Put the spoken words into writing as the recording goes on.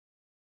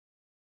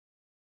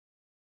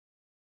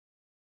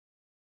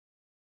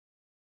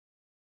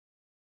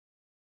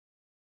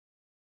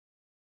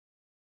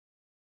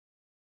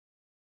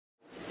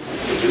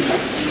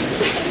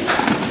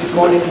This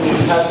morning we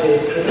have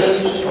the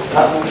privilege of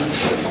having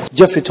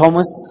Geoffrey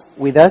Thomas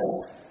with us.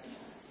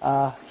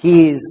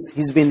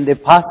 He's been the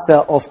pastor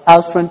of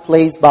Alfred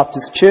Place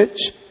Baptist Church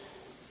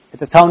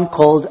at a town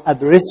called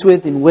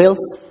Aberystwyth in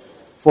Wales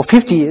for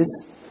 50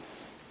 years.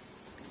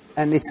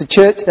 And it's a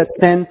church that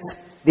sent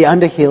the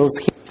Underhills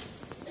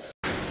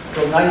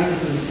from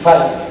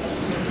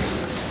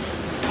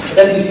 1975. But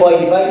then before I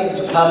invite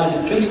him to come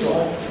and preach to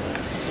us,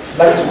 I'd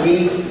like to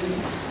read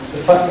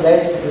the first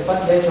letter of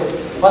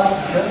 1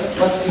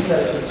 Peter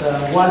chapter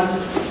 1,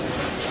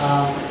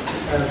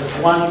 verse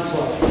 1 to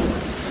 12.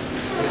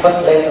 The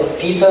first letter of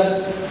Peter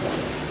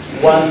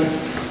 1,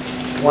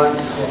 1 to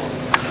 12.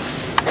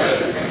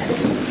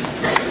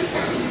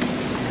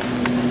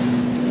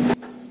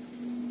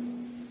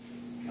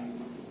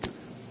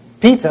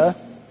 Peter,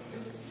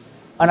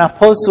 an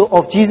apostle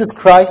of Jesus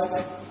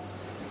Christ,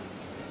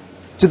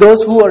 to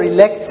those who are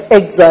elect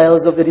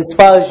exiles of the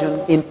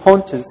dispersion in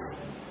Pontus,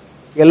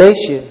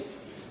 Galatia,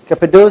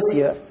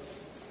 Cappadocia,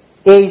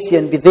 Asia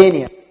and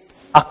Bithynia,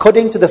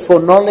 according to the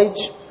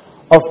foreknowledge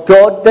of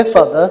God the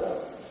Father,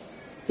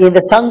 in the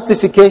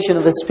sanctification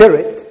of the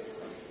Spirit,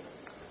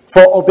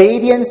 for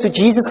obedience to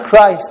Jesus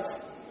Christ,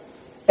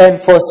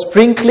 and for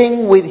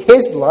sprinkling with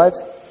His blood,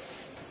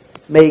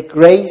 may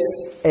grace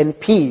and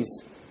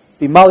peace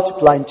be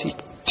multiplied to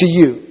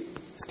you.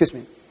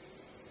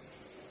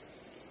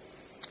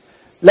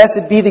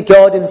 Blessed be the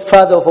God and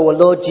Father of our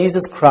Lord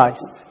Jesus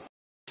Christ.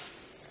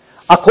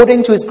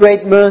 According to His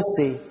great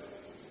mercy,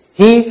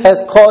 He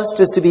has caused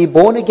us to be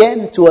born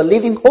again to a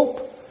living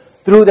hope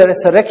through the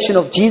resurrection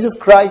of Jesus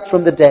Christ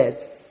from the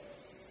dead,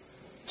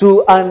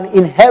 to an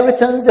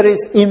inheritance that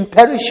is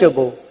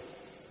imperishable,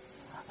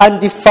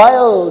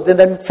 undefiled and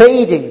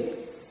unfading,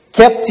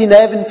 kept in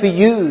heaven for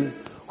you,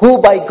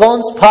 who by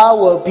God's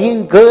power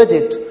being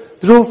girded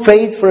through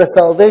faith for a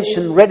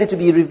salvation ready to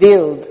be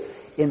revealed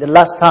in the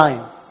last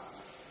time.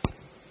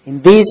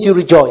 In this you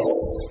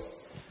rejoice,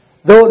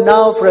 though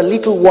now for a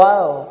little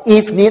while,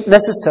 if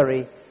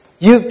necessary,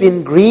 you've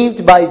been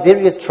grieved by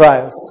various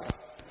trials,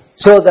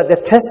 so that the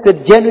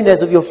tested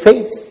genuineness of your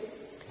faith,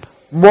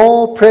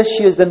 more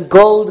precious than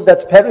gold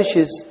that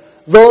perishes,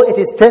 though it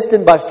is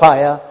tested by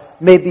fire,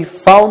 may be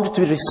found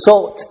to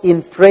result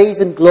in praise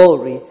and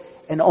glory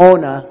and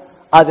honor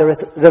at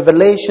the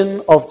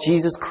revelation of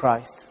Jesus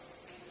Christ.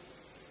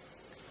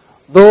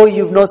 Though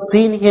you've not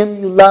seen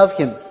Him, you love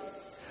Him.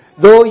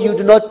 Though you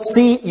do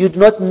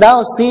not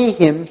now see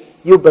Him,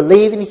 you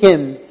believe in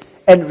Him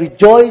and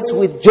rejoice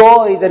with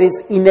joy that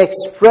is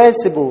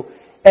inexpressible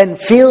and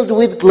filled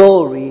with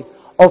glory,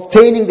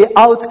 obtaining the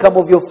outcome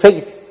of your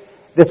faith,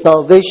 the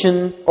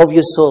salvation of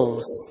your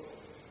souls.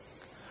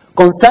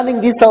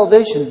 Concerning this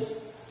salvation,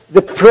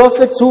 the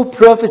prophets who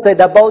prophesied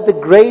about the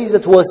grace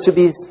that was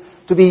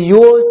to be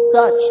yours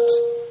searched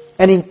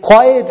and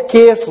inquired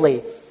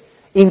carefully,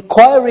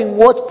 inquiring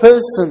what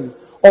person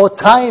or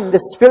time the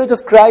Spirit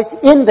of Christ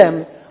in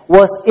them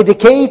was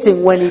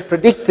indicating when He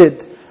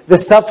predicted the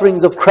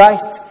sufferings of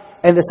Christ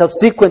and the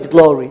subsequent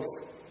glories.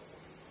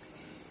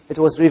 It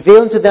was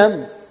revealed to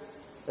them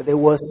that they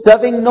were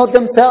serving not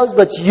themselves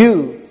but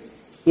you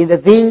in the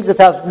things that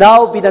have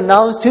now been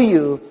announced to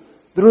you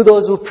through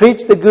those who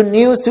preach the good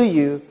news to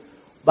you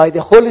by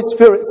the Holy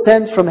Spirit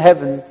sent from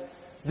heaven,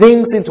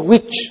 things into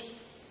which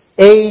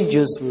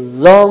ages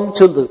long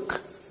to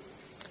look.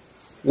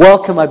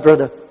 Welcome, my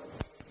brother,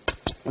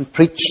 and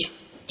preach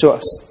to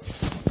us.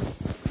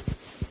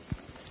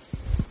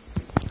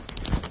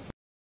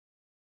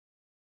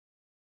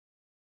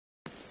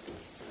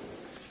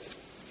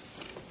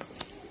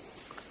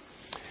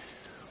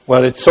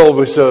 Well, it's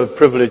always a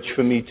privilege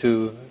for me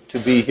to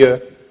be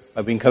here.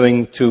 I've been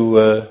coming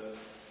to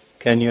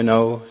Kenya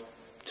now,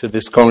 to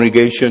this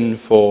congregation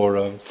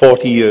for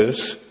 40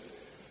 years.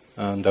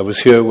 And I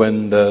was here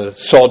when the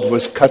sod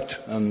was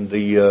cut and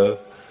the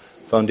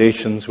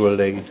foundations were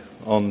laid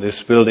on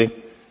this building.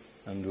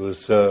 And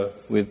was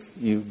with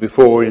you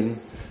before in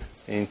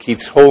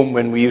Keith's home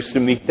when we used to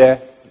meet there.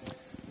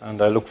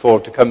 And I look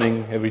forward to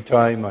coming every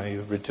time I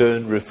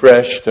return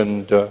refreshed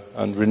and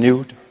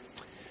renewed.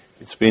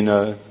 It's been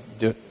a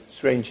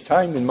strange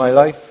time in my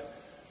life.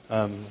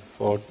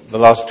 For the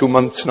last 2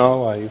 months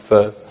now,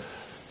 I've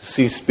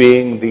ceased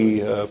being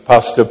the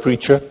pastor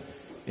preacher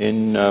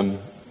in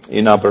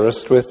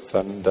Aberystwyth,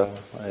 and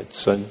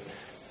it's a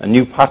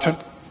new pattern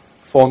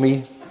for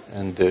me.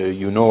 And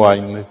you know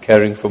I'm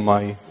caring for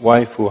my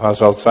wife who has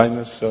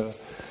Alzheimer's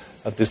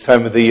at this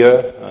time of the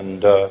year,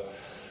 and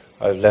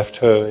I've left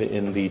her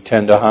in the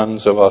tender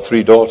hands of our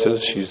 3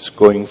 daughters. She's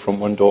going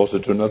from one daughter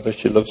to another.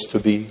 She loves to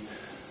be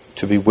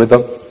with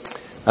them.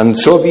 And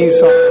so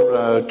these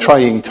are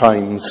trying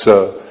times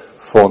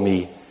for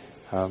me.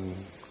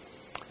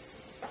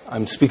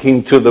 I'm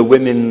speaking to the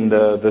women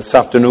this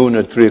afternoon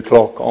at 3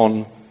 o'clock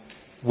on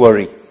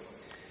worry,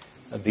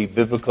 the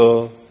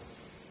biblical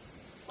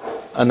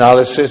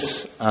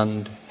analysis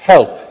and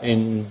help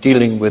in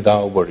dealing with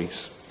our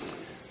worries.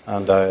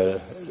 And I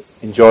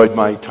enjoyed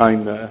my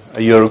time a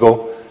year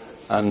ago,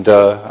 and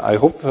I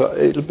hope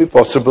it'll be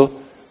possible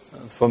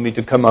for me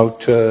to come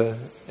out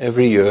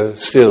every year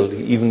still,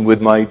 even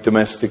with my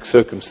domestic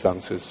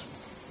circumstances.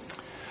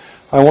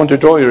 I want to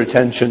draw your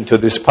attention to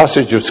this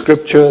passage of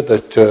Scripture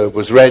that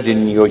was read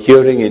in your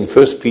hearing in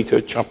 1 Peter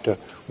chapter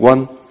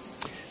 1,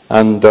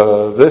 and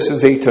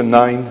verses 8 and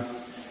 9.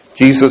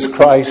 Jesus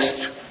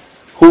Christ,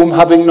 whom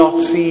having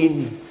not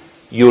seen,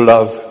 you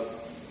love,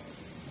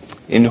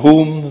 in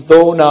whom,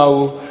 though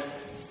now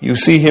you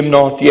see him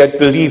not, yet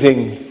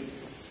believing,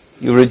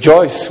 you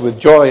rejoice with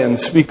joy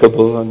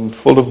unspeakable and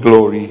full of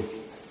glory,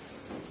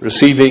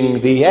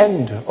 receiving the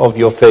end of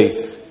your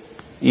faith,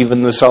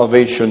 even the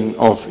salvation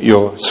of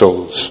your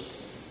souls.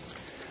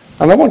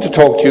 And I want to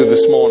talk to you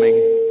this morning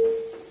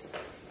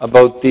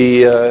about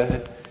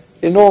the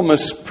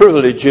enormous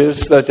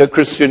privileges that a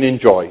Christian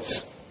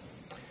enjoys.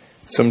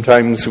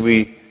 Sometimes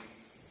we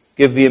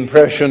give the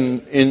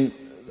impression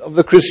of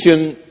the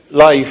Christian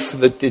life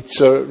that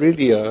it's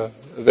really a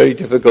very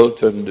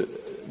difficult and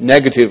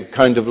negative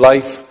kind of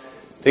life,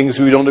 things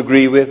we don't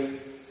agree with,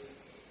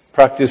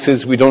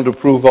 practices we don't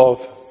approve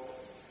of,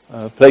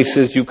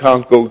 places you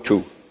can't go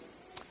to.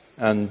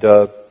 And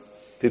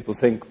people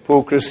think,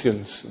 poor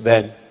Christians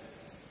then.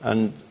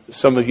 And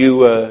some of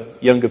you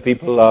younger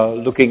people are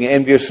looking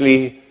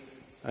enviously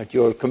at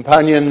your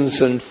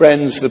companions and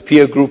friends, the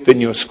peer group in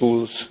your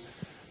schools,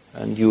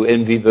 and you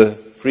envy the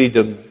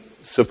freedom,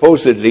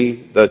 supposedly,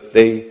 that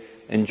they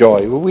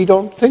enjoy. Well, we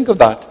don't think of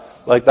that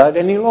like that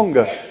any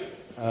longer.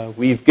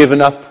 We've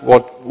given up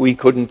what we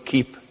couldn't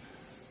keep,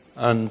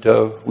 and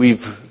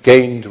we've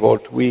gained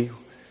what we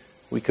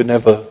could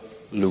never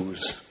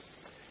lose.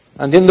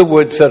 And in the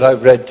words that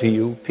I've read to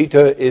you,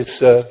 Peter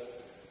is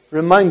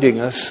reminding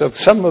us of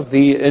some of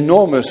the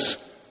enormous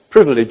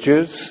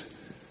privileges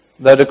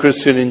that a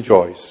Christian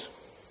enjoys.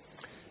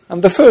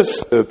 And the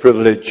first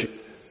privilege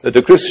that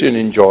a Christian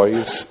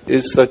enjoys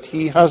is that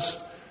he has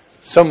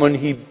someone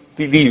he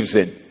believes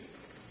in.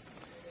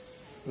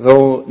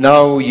 Though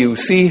now you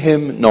see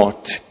him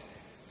not,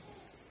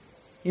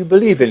 you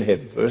believe in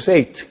him. Verse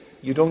 8.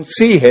 You don't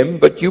see him,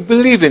 but you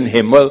believe in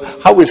him. Well,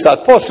 how is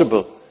that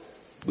possible?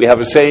 We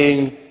have a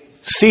saying,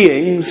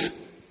 seeing's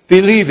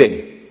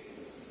believing.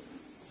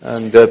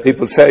 And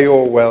people say,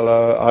 oh,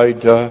 well,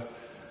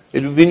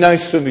 it would be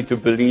nice for me to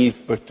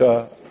believe, but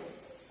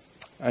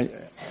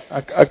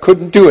I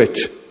couldn't do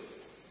it.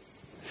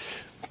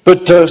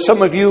 But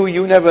some of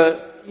you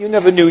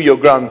never knew your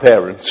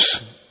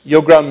grandparents.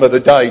 Your grandmother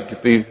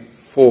died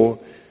before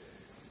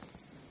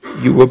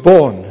you were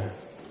born.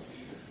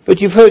 But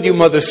you've heard your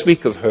mother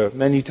speak of her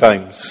many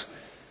times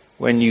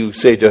when you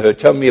say to her,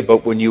 tell me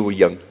about when you were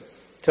young.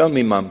 Tell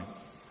me, Mum.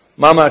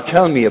 Mama,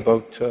 tell me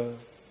about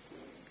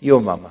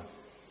your mama.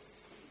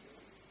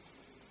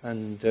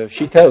 And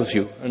she tells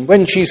you. And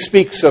when she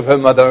speaks of her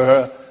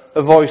mother,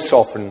 her voice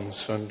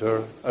softens and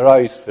her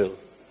eyes fill.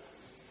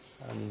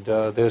 And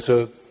there's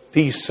a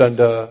peace and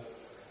a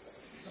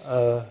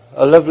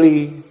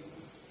lovely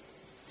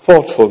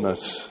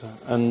thoughtfulness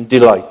and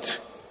delight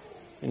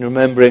in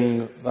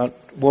remembering that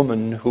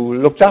woman who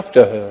looked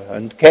after her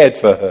and cared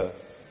for her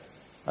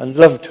and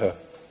loved her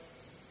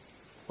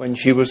when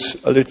she was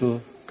a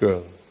little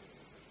girl.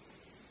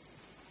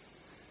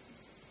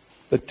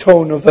 The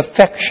tone of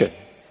affection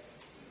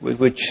with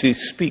which she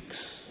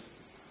speaks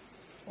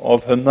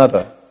of her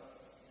mother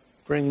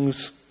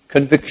brings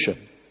conviction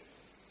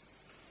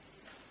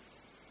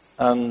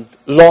and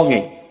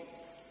longing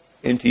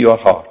into your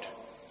heart.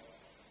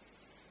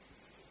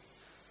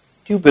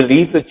 Do you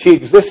believe that she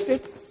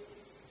existed?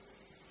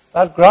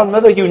 That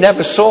grandmother, you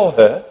never saw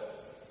her.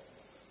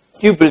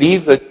 Do you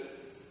believe that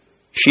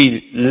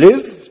she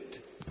lived?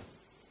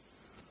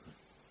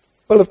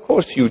 Well, of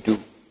course you do.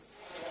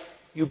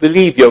 You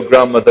believe your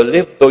grandmother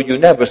lived, though you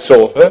never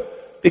saw her,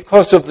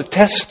 because of the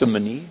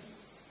testimony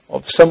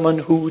of someone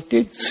who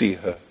did see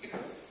her,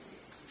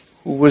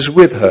 who was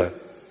with her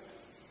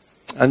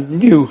and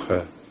knew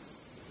her.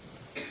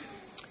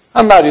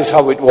 And that is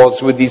how it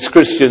was with these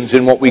Christians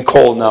in what we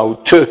call now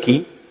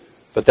Turkey,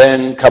 but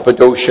then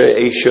Cappadocia,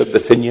 Asia,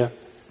 Bithynia,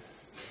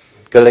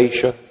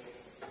 Galatia.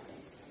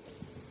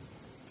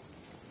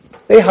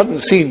 They hadn't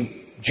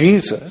seen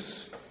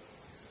Jesus.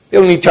 The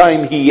only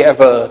time he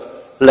ever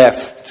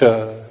left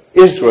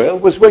Israel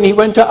was when he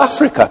went to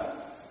Africa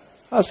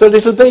as a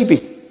little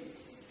baby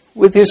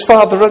with his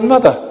father and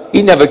mother.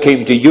 He never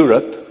came to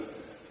Europe,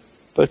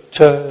 but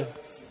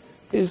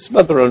his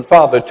mother and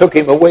father took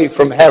him away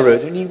from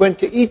Herod and he went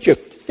to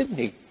Egypt, didn't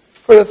he?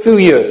 For a few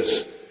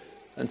years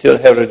until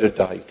Herod had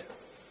died.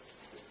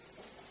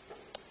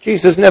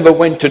 Jesus never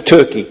went to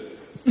Turkey.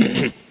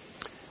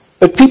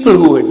 But people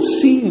who had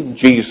seen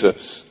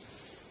Jesus,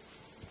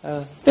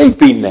 they'd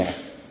been there.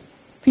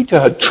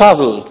 Peter had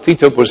traveled.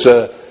 Peter was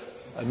a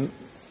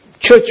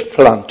church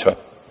planter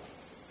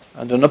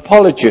and an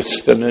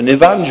apologist and an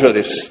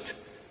evangelist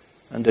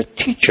and a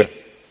teacher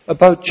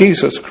about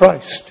Jesus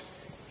Christ.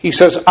 He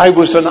says, I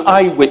was an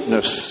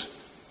eyewitness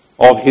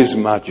of his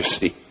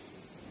majesty.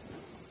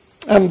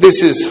 And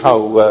this is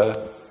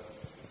how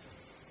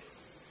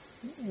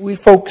we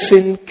folks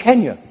in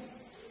Kenya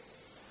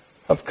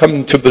have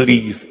come to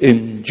believe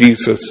in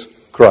Jesus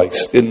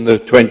Christ in the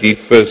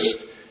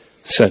 21st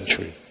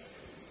century.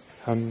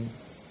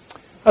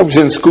 I was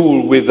in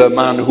school with a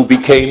man who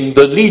became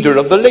the leader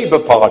of the Labour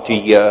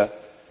Party,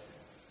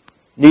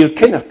 Neil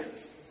Kinnock.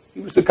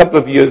 He was a couple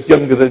of years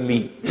younger than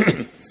me.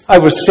 I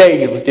was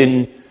saved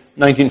in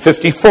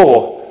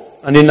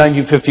 1954, and in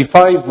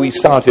 1955 we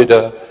started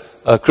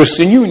a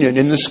Christian Union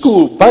in the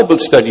school, Bible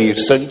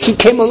studies, and he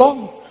came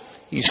along.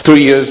 He's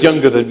 3 years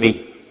younger than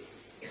me.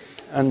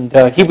 And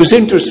he was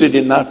interested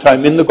in that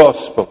time in the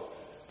gospel.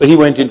 But he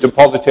went into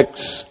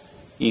politics.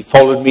 He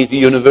followed me to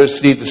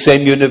university, the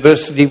same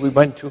university we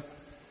went to.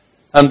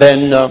 And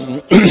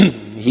then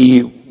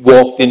he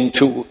walked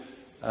into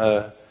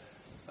a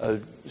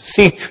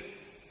seat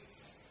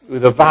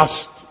with a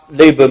vast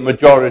Labour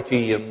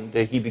majority, and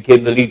he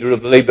became the leader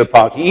of the Labour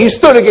Party. He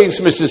stood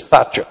against Mrs.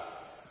 Thatcher.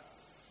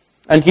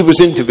 And he was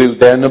interviewed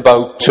then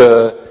about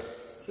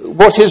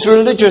what his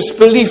religious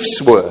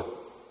beliefs were.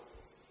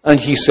 And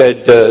he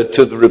said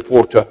to the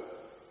reporter,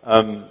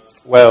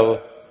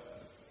 well,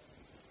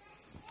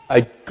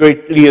 I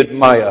greatly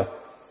admire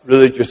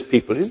religious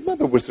people. His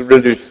mother was a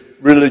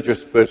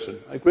religious person.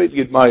 I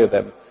greatly admire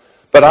them.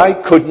 But I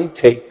couldn't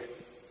take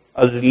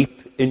a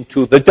leap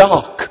into the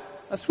dark.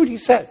 That's what he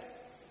said.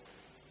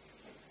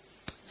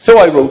 So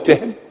I wrote to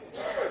him.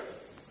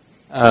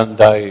 And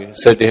I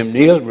said to him,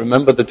 Neil,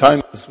 remember the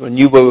times when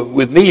you were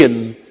with me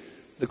in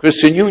the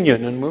Christian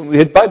Union and when we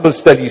had Bible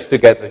studies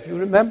together? Do you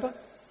remember?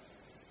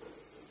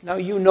 Now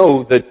you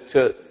know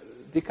that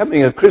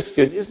becoming a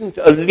Christian isn't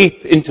a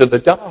leap into the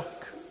dark.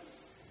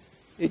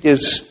 It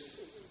is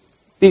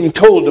being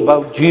told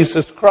about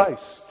Jesus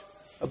Christ,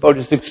 about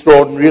his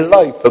extraordinary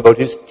life, about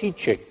his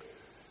teaching,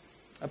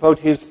 about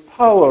his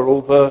power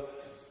over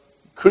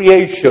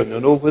creation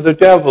and over the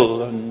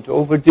devil and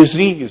over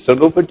disease and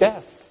over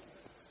death.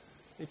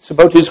 It's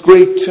about his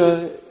great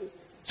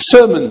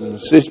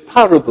sermons, his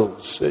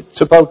parables. It's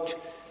about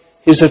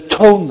his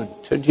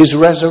atonement and his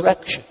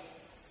resurrection.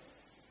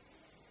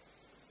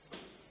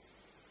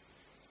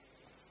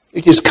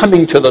 It is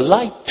coming to the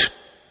light.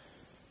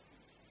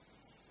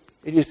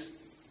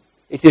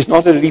 It is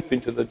not a leap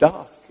into the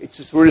dark. It's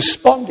just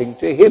responding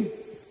to him.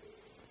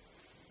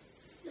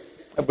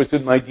 I was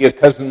with my dear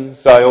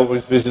cousins. I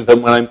always visit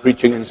them when I'm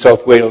preaching in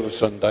South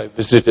Wales, and I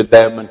visited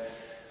them. And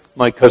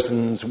my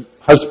cousin's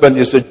husband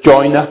is a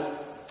joiner.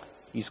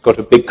 He's got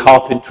a big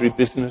carpentry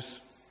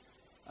business.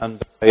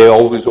 And I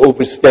always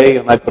overstay,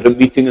 and I've got a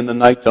meeting in the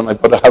night, and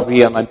I've got to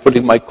hurry, and I'm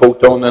putting my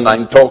coat on, and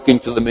I'm talking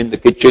to them in the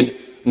kitchen.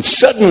 And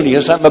suddenly,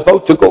 as I'm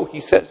about to go, he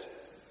says,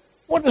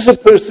 what does a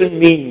person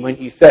mean when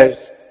he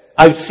says,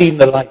 I've seen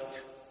the light?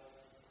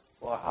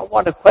 Well,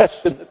 what a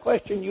question. The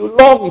question you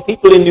long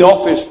people in the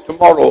office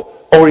tomorrow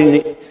or in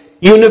the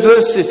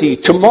university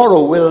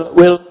tomorrow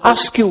will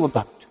ask you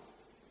about.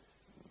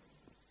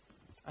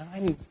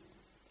 And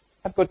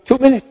I've got 2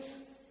 minutes.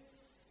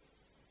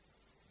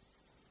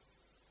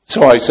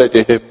 So I said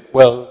to him,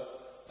 well,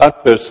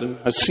 that person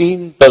has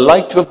seen the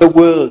light of the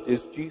world is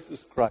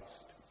Jesus Christ.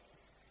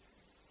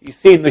 He's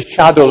seen the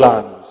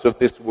shadowlands of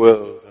this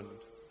world and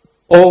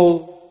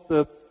all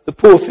the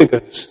poor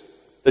figures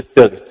that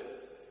fill it.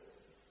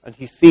 And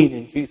he's seen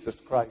in Jesus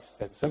Christ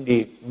and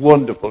somebody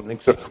wonderful.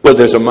 Well,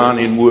 there's a man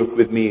in work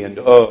with me, and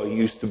he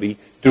used to be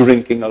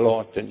drinking a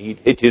lot, and he'd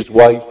hit his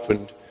wife,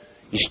 and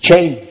he's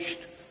changed.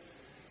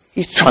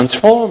 He's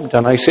transformed.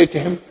 And I said to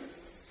him,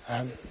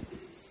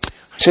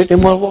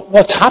 well,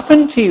 what's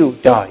happened to you,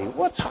 Di?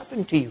 What's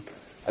happened to you?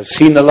 I've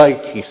seen the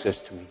light, he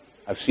says to me.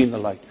 I've seen the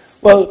light.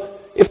 Well,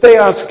 if they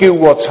ask you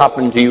what's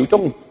happened to you,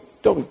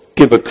 don't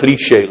give a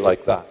cliche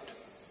like that.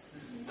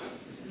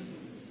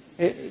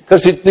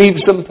 Because it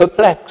leaves them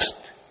perplexed.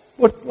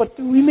 What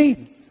do we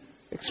mean?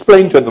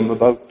 Explain to them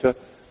about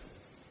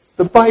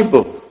the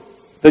Bible,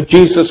 the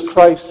Jesus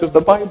Christ of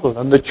the Bible,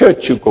 and the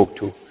church you go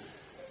to.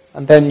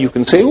 And then you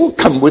can say,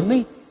 come with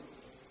me.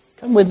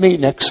 Come with me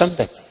next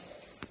Sunday.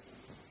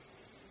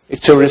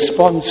 It's a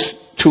response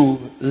to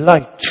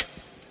light.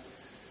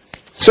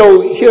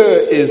 So here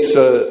is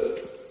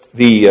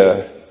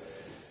the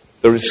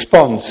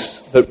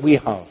response that we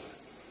have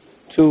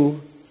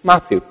to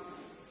Matthew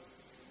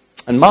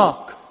and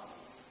Mark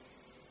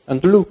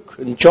and Luke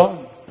and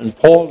John and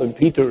Paul and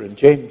Peter and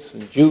James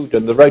and Jude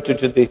and the writer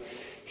to the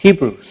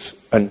Hebrews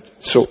and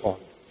so on.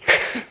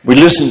 We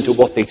listen to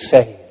what they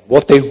say,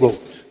 what they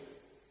wrote,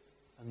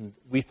 and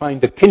we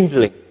find a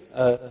kindling,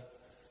 the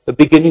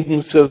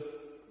beginnings of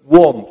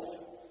warmth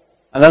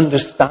and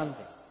understanding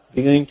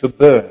beginning to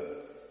burn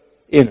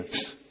in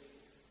us.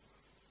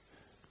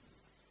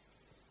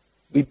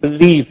 We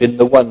believe in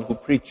the one who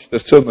preached the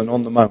Sermon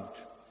on the Mount.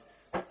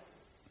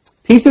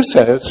 Peter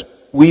says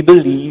we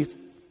believe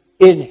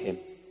in him.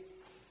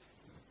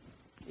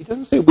 He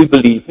doesn't say we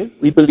believe him,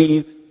 we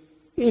believe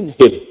in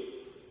him.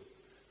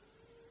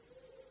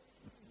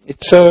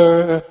 It's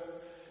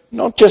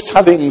not just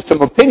having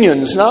some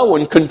opinions now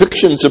and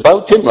convictions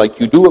about him like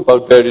you do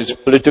about various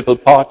political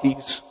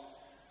parties,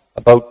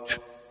 about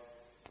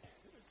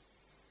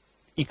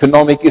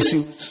economic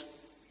issues.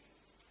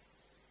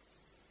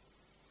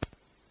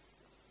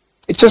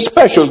 It's a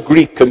special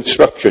Greek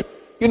construction.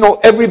 You know,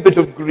 every bit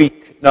of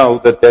Greek now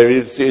that there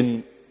is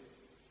in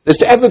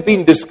that's ever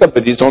been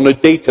discovered is on a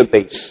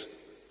database.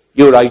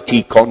 You're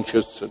IT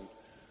conscious and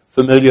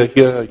familiar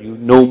here. You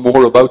know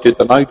more about it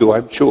than I do.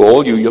 I'm sure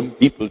all you young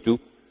people do.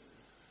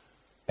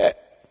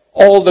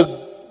 All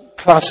the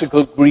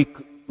classical Greek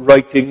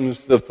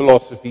writings, the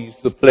philosophies,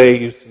 the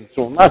plays, and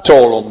so on, that's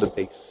all on the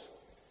base.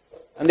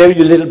 And there's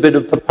a little bit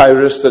of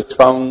papyrus that's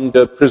found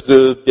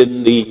preserved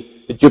in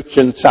the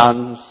Egyptian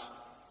sands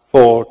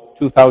for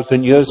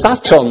 2,000 years.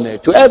 That's on there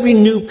too. Every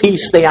new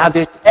piece they add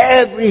it.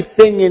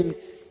 Everything in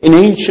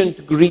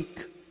ancient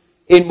Greek,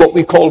 in what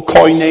we call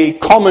Koine,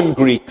 common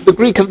Greek, the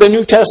Greek of the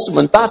New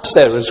Testament, that's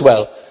there as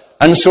well.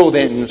 And so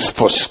then,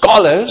 for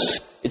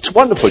scholars, it's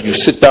wonderful. You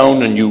sit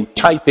down and you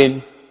type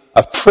in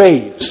a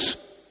phrase,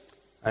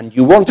 and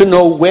you want to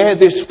know where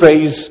this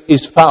phrase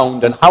is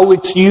found and how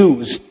it's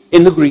used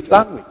in the Greek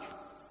language.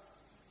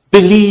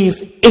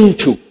 Believe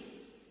into.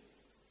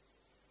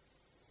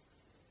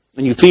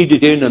 And you feed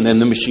it in, and then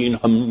the machine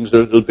hums a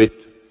little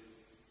bit,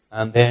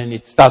 and then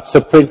it starts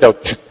to print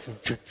out.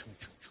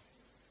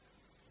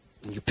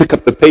 And you pick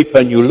up the paper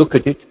and you look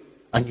at it,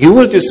 and you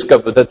will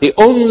discover that the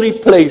only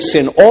place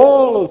in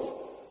all of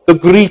the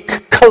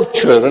Greek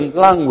culture and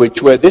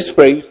language where this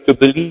phrase, to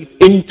believe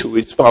into,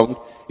 is found,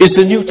 is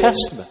the New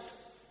Testament.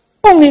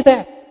 Only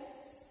there.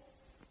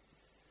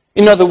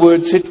 In other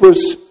words, it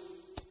was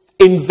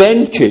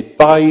invented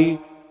by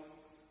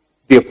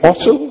the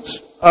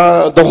apostles,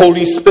 the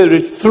Holy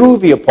Spirit through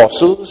the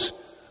apostles,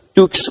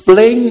 to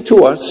explain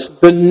to us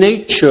the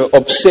nature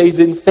of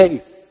saving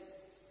faith.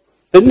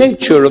 The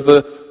nature of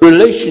a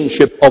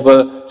relationship of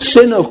a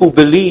sinner who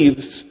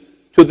believes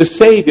to the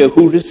Savior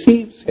who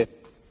receives him.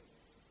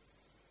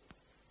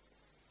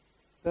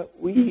 That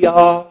we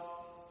are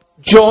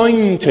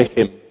joined to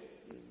him.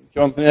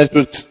 Jonathan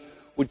Edwards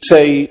would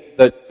say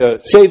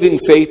that saving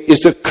faith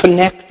is a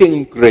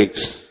connecting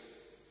grace.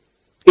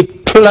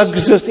 It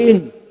plugs us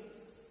in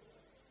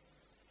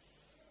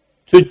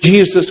to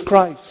Jesus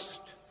Christ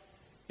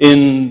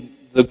in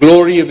the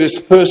glory of his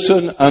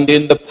person and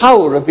in the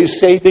power of his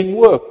saving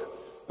work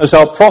as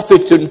our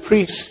prophet and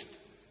priest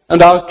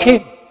and our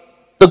king,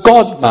 the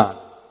God-man.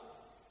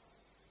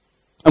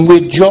 And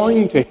we're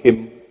joined to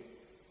him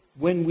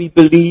when we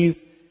believe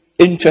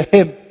into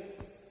him.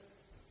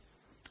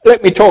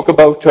 Let me talk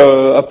about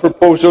a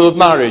proposal of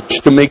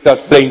marriage to make that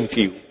plain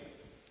to you.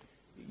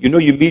 You know,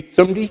 you meet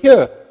somebody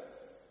here,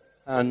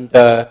 and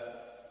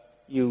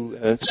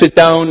you sit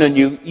down and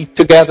you eat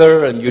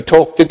together and you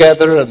talk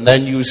together, and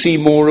then you see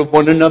more of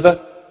one another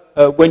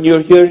when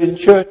you're here in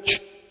church.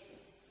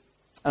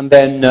 And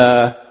then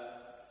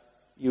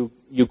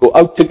you go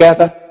out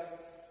together,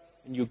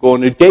 and you go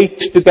on a date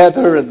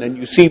together, and then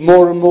you see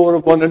more and more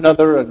of one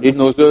another, and in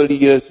those early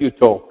years you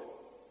talk.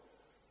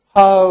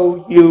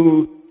 How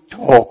you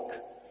talk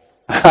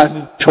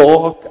and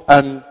talk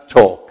and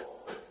talk.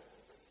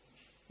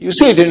 You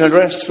see it in a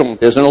restaurant.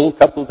 There's an old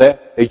couple there.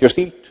 They just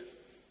eat.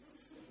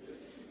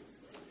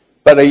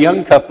 But a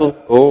young couple,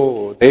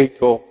 oh, they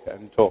talk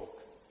and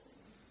talk.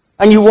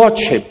 And you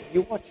watch him.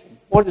 You watch him.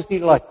 What is he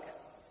like?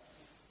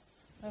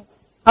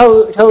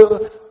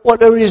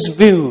 What are his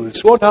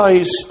views? What are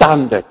his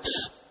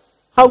standards?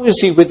 How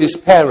is he with his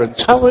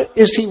parents? How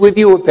is he with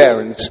your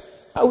parents?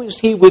 How is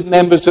he with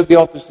members of the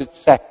opposite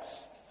sex?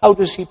 How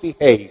does he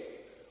behave?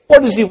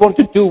 What does he want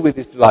to do with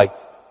his life?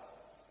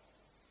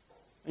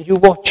 And you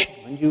watch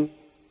him and you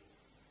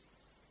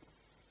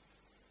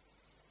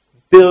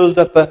build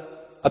up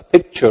a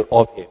picture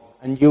of him,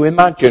 and you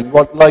imagine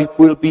what life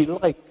will be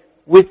like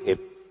with him.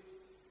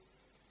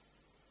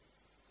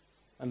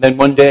 And then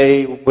one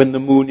day, when the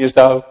moon is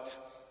out,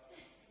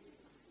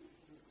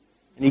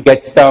 and he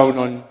gets down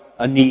on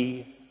a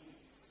knee,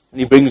 and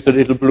he brings the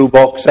little blue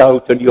box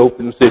out, and he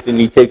opens it, and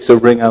he takes a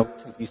ring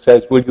out, and he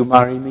says, "Will you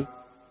marry me?"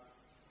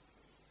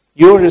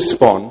 Your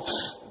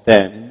response,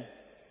 then,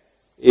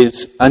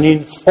 is an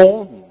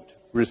informed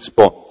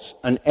response,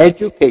 an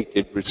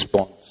educated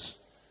response,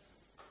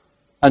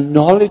 a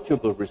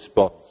knowledgeable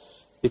response.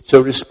 It's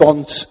a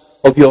response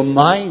of your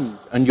mind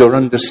and your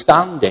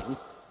understanding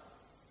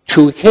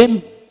to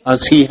him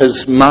as he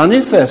has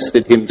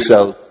manifested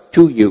himself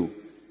to you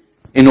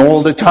in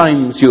all the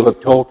times you have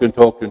talked and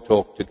talked and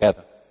talked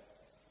together.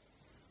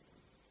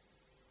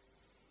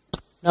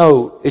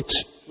 Now,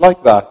 it's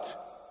like that.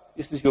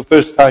 This is your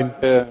first time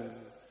here.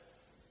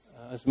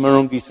 As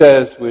Marungi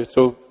says, we're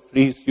so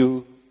pleased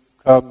you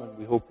come, and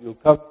we hope you'll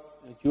come.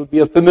 That you'll be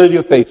a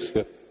familiar face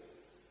here.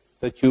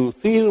 That you'll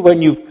feel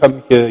when you've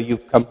come here,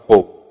 you've come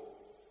home.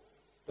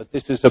 That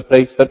this is a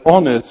place that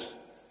honors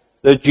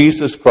the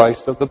Jesus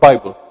Christ of the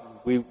Bible.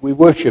 We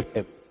worship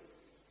him.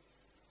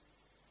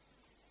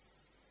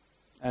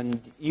 And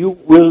you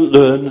will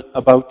learn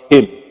about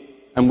him.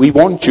 And we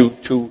want you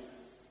to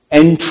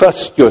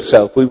entrust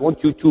yourself. We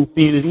want you to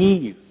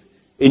believe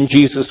in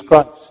Jesus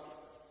Christ.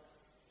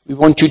 We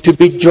want you to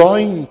be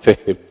joined to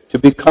him, to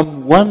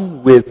become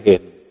one with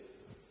him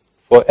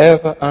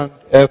forever and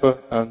ever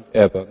and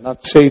ever.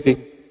 Not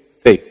saving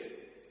faith.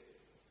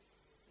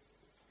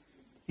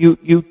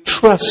 You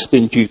trust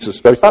in Jesus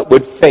Christ. That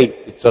word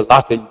faith, it's a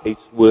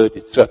Latin-based word.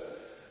 It's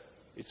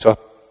a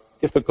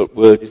difficult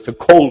word. It's a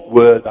cold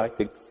word, I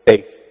think,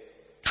 faith.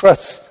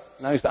 Trust.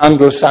 Nice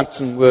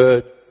Anglo-Saxon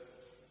word.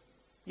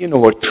 You know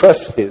what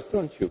trust is,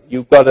 don't you?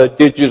 You've got a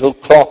digital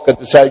clock at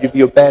the side of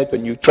your bed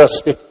and you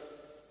trust it.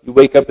 You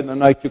wake up in the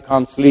night, you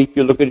can't sleep,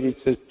 you look at it, it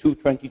says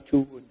 2:22.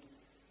 And,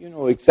 you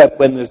know, except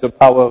when there's a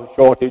power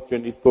shortage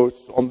and it goes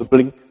on the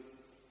blink.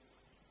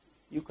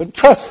 You can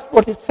trust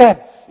what it says.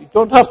 You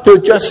don't have to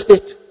adjust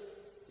it.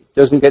 It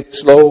doesn't get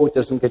slow, it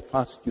doesn't get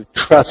fast. You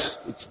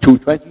trust it's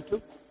 2:22.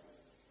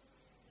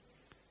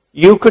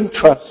 You can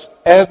trust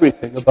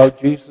everything about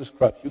Jesus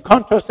Christ. You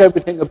can't trust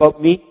everything about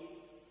me.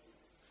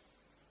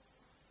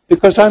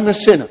 Because I'm a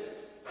sinner.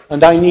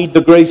 And I need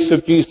the grace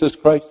of Jesus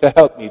Christ to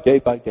help me day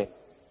by day.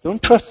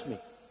 Don't trust me.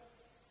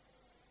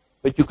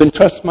 But you can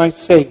trust my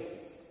Savior.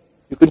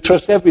 You can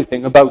trust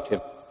everything about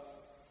him.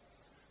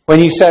 When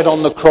he said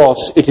on the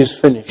cross, it is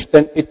finished,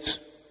 then it's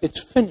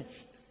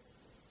finished.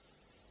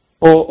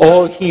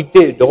 All he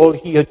did, all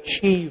he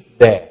achieved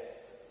there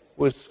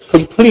was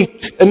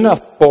complete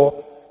enough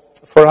for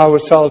our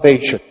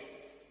salvation.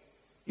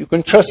 You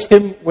can trust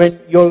him when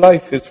your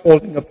life is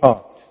falling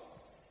apart.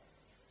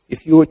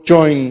 If you are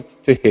joined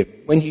to him.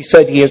 When he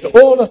said he has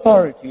all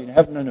authority in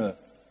heaven and earth.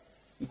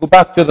 You go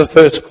back to the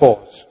first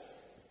course.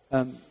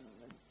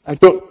 I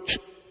don't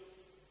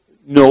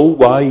know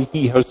why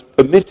he has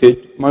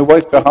permitted my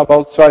wife to have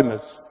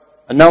Alzheimer's.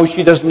 And now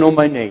she doesn't know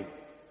my name.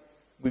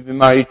 We've been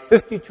married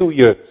 52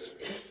 years.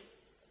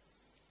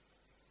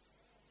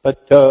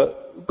 But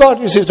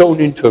God is his own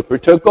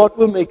interpreter. God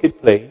will make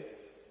it plain.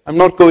 I'm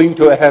not going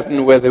to a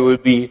heaven where there will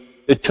be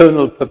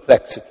eternal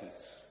perplexities.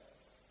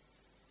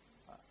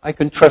 I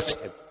can trust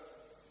him.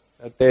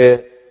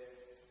 That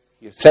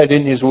he has said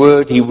in his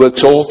word, he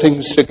works all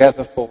things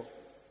together for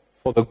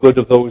the good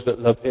of those that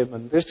love him.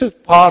 And this is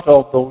part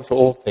of those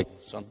all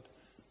things. And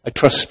I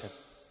trust him.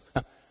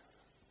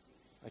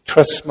 I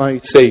trust my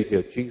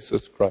Savior,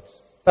 Jesus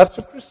Christ. That's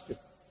a Christian.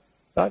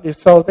 That is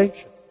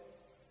salvation.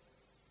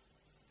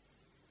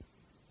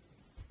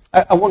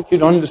 I want you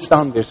to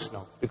understand this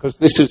now, because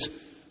this is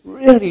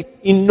really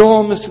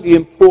enormously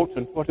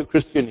important, what a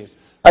Christian is.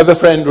 I have a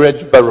friend,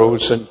 Reg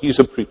Burrows, and he's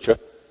a preacher.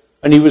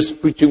 And he was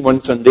preaching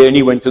one Sunday, and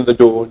he went to the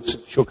door and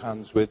shook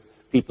hands with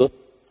people.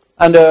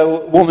 And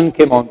a woman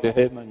came on to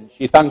him, and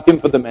she thanked him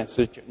for the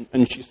message.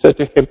 And she said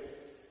to him,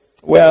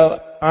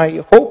 well,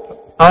 I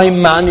hope I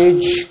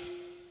manage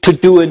to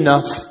do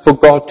enough for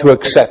God to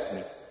accept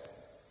me.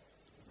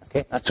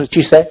 Okay, that's what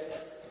she said.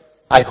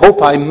 I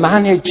hope I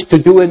manage to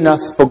do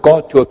enough for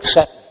God to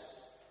accept me.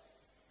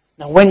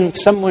 Now, when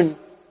someone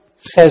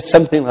says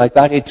something like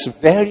that, it's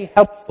very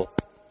helpful.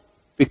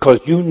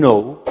 Because you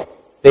know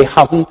they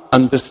haven't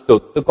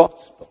understood the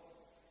gospel.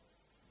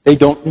 They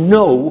don't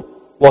know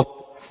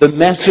what the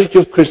message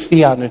of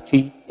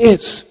Christianity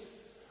is.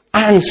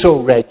 And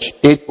so Reg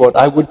did what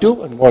I would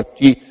do and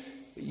what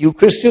you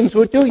Christians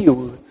would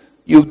do.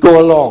 You'd go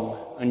along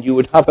and you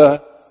would have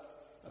a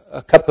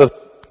cup of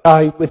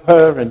chai with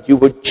her and you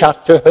would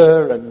chat to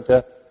her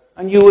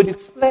and you would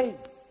explain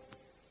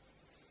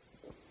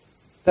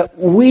that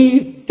we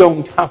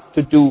don't have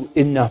to do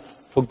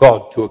enough for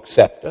God to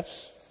accept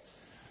us.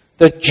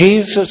 That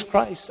Jesus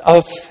Christ,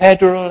 our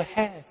federal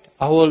head,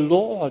 our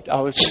Lord,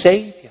 our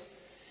Savior,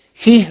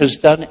 he has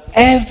done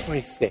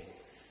everything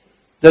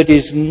that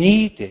is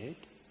needed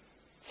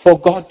for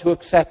God to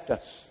accept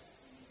us.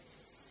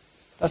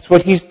 That's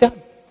what he's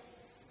done.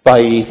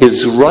 By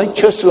his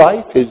righteous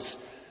life, his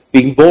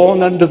being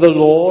born under the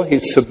law,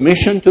 his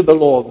submission to the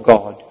law of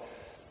God,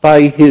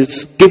 by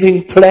his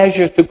giving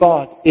pleasure to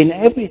God in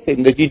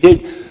everything that he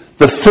did.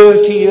 The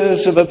 30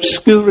 years of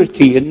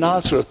obscurity in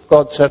Nazareth,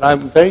 God said,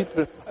 I'm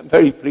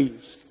very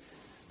pleased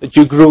that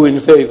you grew in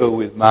favor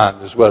with man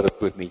as well as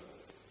with me.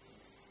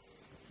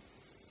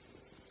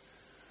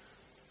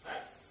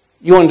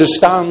 You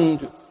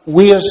understand,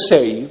 we are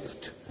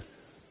saved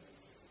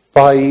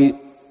by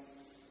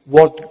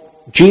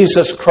what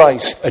Jesus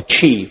Christ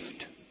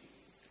achieved,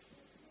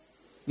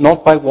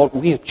 not by what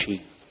we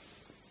achieved.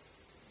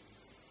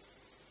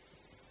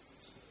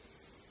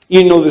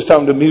 You know the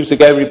Sound of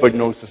Music, everybody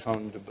knows the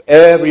Sound of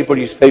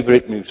everybody's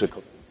favorite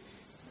musical.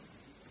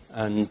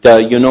 And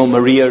you know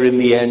Maria in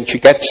the end, she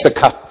gets the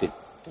captain,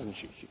 doesn't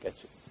she? She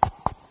gets it.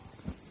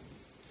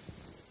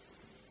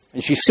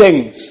 And she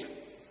sings.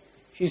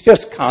 She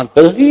just can't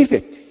believe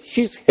it.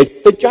 She's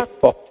hit the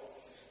jackpot.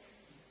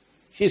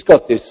 She's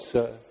got this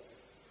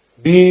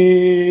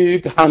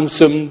big,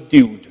 handsome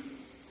dude.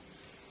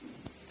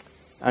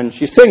 And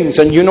she sings,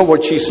 and you know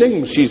what she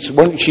sings? She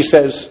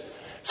says,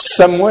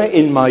 somewhere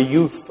in my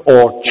youth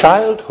or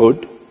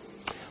childhood,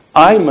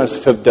 I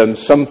must have done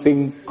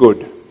something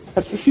good.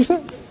 That's what she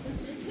says.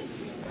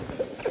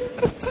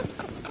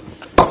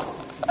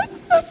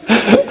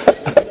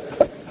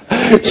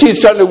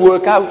 She's trying to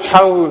work out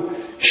how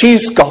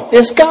she's got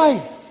this guy.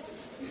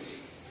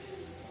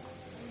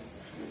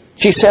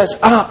 She says,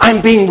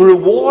 I'm being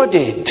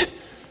rewarded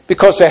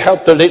because I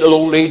helped a little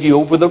old lady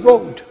over the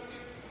road.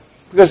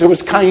 Because I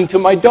was kind to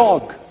my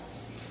dog.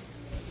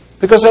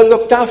 Because I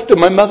looked after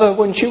my mother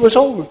when she was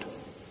old.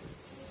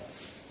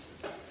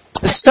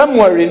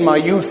 somewhere in my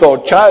youth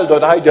or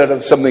childhood I did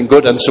have something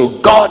good, and so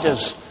God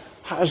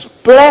has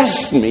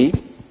blessed me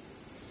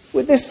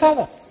with this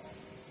fella.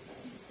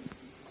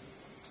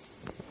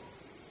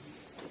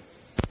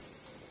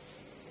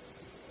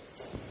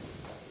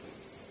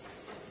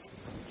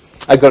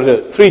 I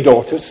got 3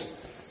 daughters,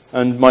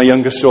 and my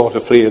youngest daughter,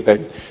 Freya,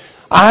 then.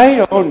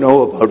 I don't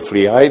know about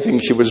Freya. I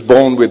think she was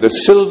born with a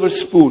silver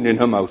spoon in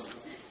her mouth.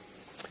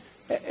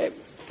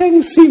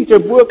 Things seem to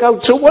work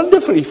out so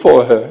wonderfully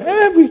for her.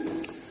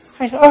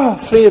 I thought, oh,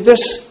 Freya,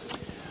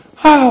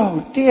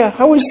 oh dear,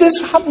 how has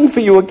this happened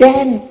for you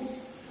again?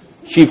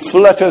 She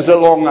flutters her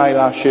long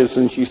eyelashes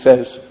and she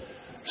says,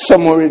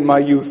 somewhere in my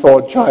youth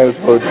or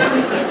childhood,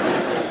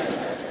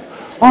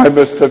 I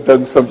must have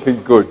done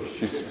something good,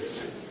 she says.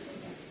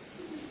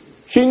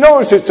 She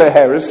knows it's a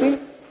heresy,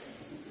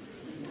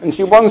 and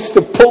she wants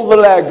to pull the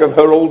leg of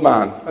her old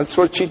man. That's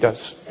what she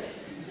does.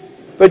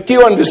 But do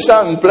you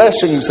understand,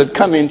 blessings that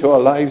come into our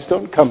lives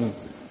don't come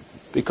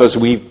because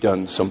we've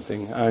done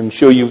something. I'm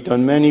sure you've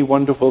done many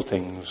wonderful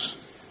things,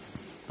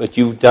 but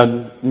you've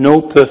done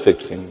no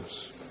perfect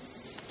things.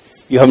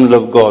 You haven't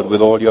loved God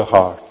with all your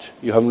heart.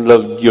 You haven't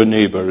loved your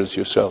neighbor as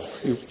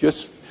yourself. You've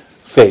just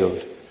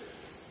failed.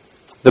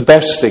 The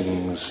best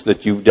things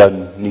that you've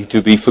done need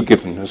to be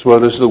forgiven, as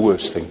well as the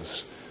worst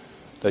things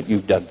that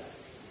you've done.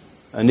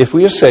 And if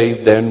we are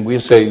saved, then we're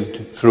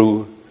saved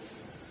through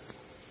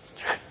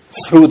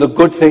the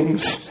good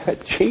things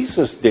that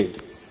Jesus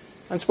did.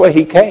 That's why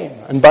he came,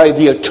 and by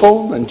the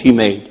atonement he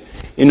made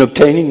in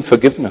obtaining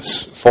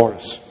forgiveness for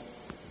us.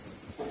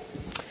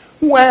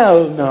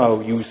 Well,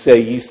 now, you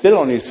say he's still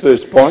on his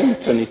first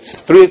point, and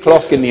it's 3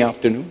 o'clock in the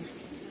afternoon.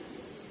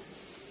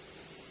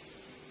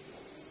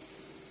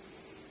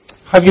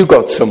 Have you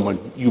got someone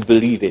you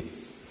believe in?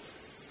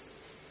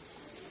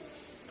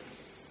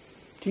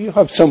 Do you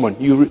have someone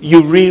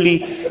you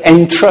really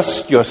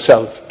entrust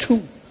yourself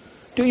to?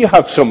 Do you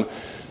have some?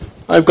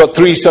 I've got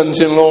 3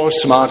 sons-in-law,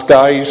 smart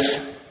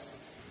guys.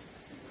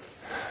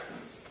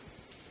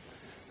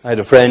 I had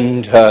a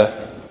friend,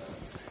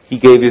 he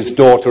gave his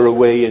daughter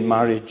away in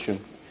marriage, and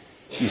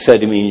he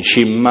said to me,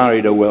 she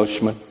married a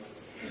Welshman.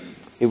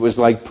 It was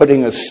like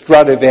putting a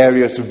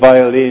Stradivarius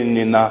violin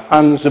in the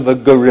hands of a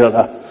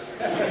gorilla.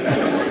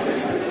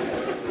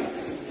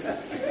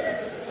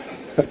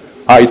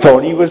 I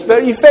thought he was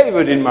very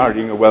favoured in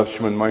marrying a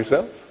Welshman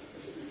myself.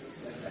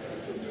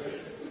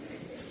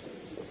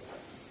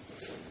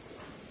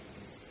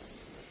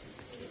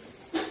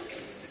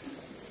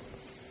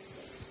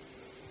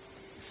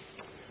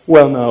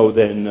 Well, now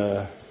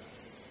then,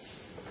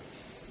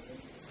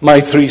 my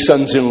 3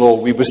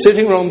 sons-in-law, we were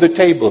sitting around the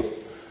table,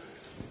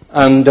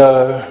 and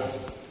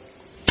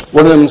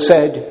one of them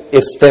said,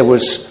 if there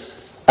was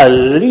a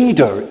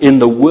leader in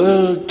the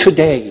world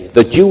today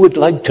that you would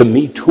like to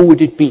meet, who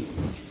would it be?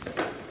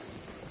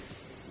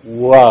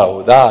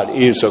 Wow, that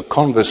is a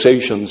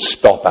conversation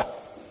stopper.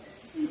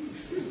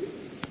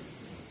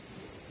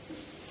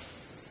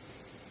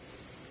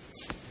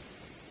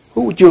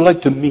 Who would you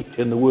like to meet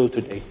in the world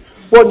today?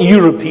 What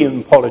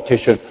European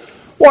politician?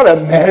 What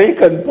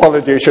American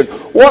politician?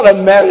 What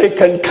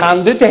American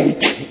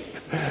candidate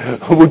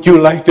would you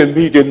like to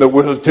meet in the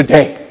world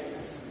today?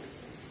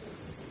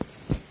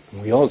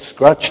 We all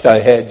scratched our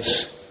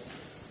heads.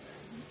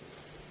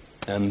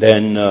 And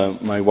then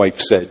my wife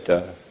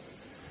said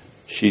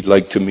she'd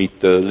like to meet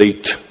the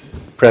late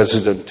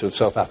president of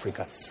South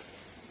Africa.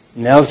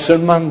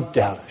 Nelson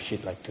Mandela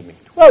she'd like to meet.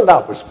 Well,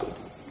 that was good.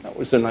 That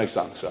was a nice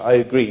answer. I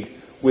agreed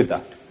with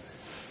that.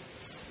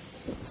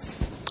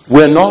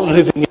 We're not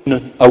living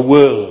in a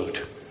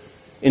world,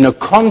 in a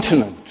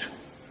continent,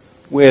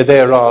 where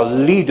there are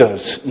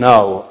leaders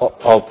now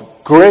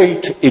of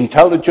great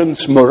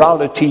intelligence,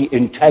 morality,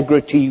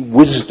 integrity,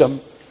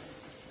 wisdom.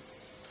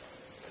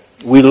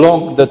 We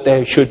long that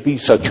there should be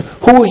such.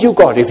 Who have you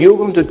got? If you're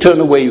going to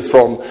turn away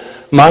from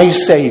my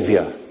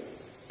Saviour,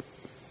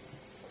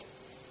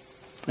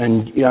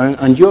 and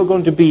you're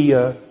going to be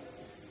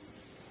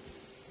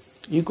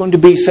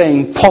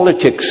saying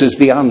politics is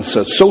the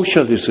answer,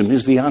 socialism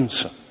is the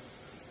answer,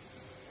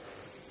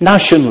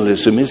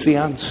 nationalism is the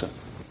answer.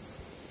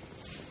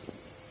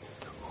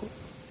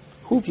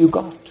 Who have you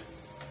got?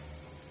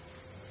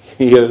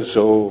 Here's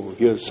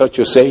such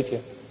a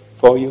Saviour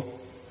for you,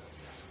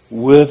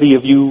 worthy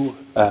of you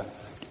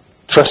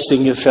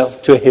trusting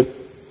yourself to him.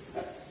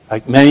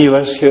 Like many of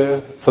us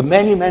here, for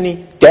many,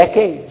 many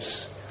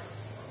decades,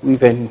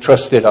 we've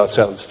entrusted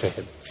ourselves to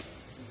him.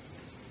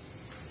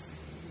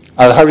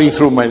 I'll hurry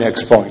through my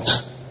next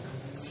points.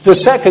 The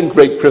second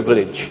great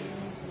privilege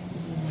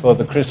for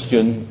the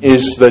Christian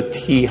is that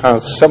he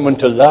has someone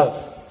to love,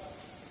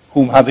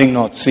 whom having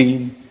not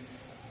seen,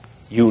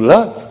 you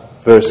love.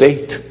 Verse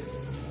 8.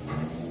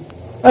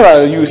 And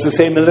I'll use the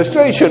same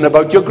illustration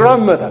about your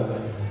grandmother.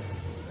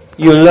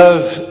 You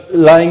love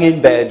lying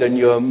in bed and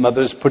your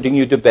mother's putting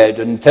you to bed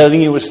and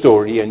telling you a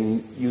story,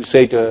 and you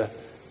say to her,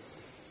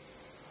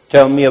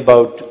 tell me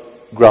about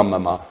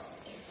Grandmama.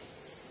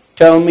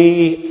 Tell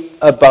me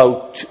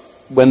about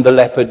when the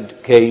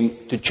leopard came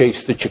to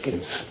chase the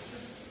chickens.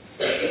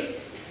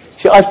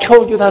 I've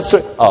told you that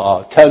story.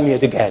 Oh, tell me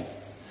it again.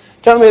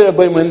 Tell me that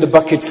when the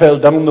bucket fell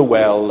down the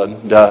well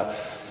and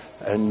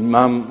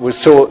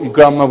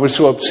Grandma was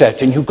so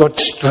upset, and you got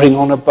string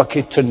on a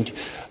bucket and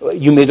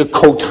you made a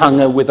coat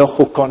hanger with a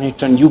hook on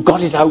it and you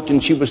got it out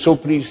and she was so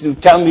pleased. You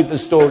tell me the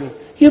story.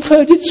 You've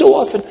heard it so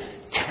often.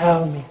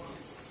 Tell me.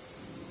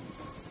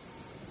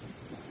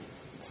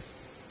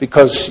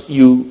 Because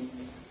you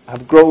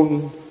have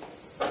grown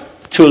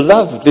to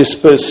love this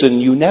person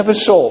you never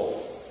saw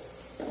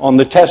on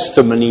the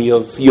testimony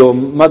of your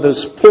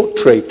mother's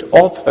portrait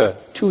of her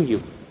to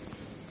you.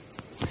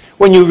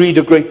 When you read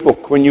a great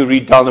book, when you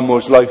read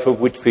Dalrymple's Life of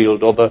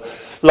Whitefield, or the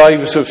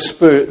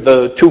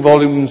the 2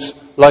 volumes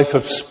Life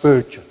of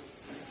Spurgeon,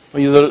 or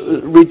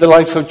you read the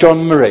life of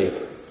John Murray,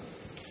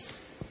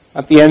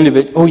 at the end of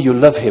it, oh, you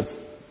love him.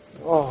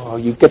 Oh,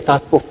 you get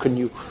that book and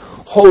you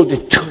hold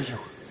it to you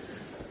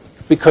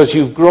because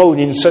you've grown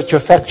in such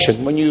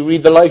affection. When you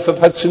read the life of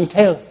Hudson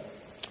Taylor,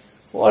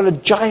 what a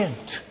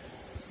giant,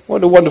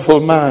 what a wonderful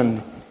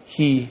man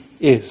he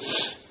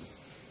is.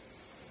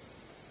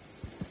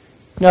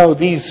 Now,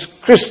 these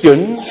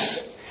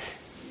Christians,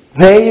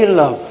 they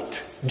loved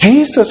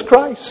Jesus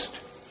Christ,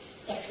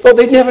 though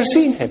they'd never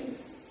seen him.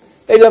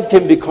 They loved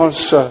him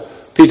because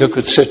Peter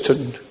could sit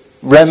and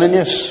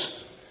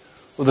reminisce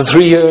of the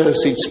 3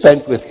 years he'd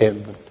spent with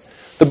him.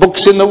 The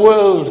books in the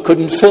world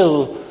couldn't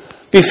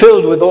be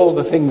filled with all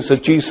the things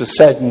that Jesus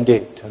said and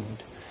did.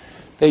 And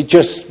they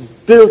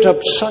just built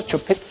up such a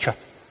picture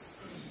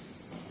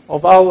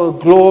of our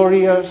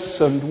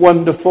glorious and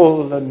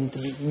wonderful and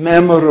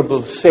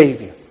memorable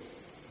Savior.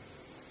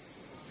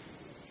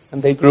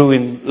 And they grew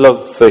in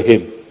love for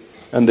him,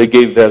 and they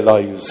gave their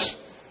lives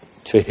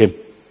to him.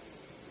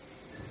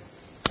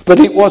 But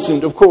it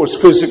wasn't, of course,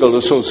 physical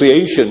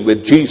association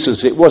with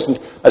Jesus. It wasn't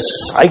a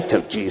sight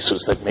of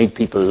Jesus that made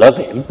people love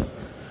him,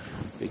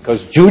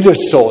 because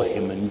Judas saw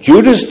him, and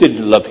Judas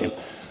didn't love him.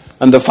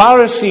 And the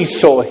Pharisees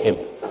saw him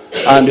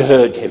and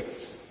heard him.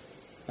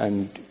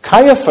 And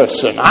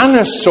Caiaphas and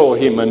Annas saw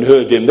him and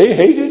heard him. They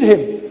hated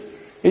him.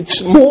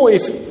 It's more,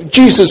 if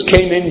Jesus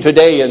came in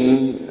today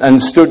and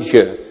stood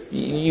here,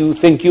 you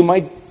think you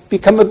might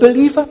become a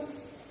believer?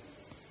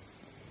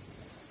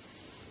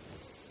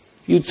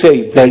 You'd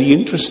say, very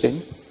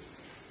interesting.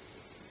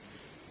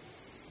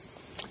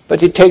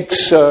 But it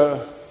takes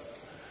a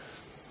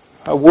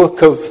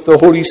work of the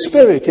Holy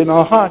Spirit in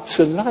our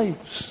hearts and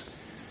lives.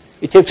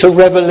 It takes a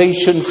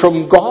revelation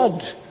from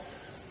God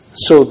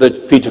so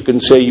that Peter can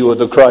say, you are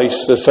the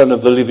Christ, the Son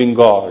of the living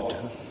God.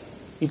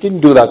 He didn't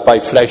do that by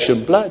flesh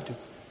and blood.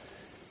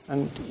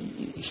 And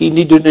he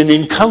needed an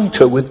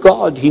encounter with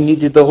God. He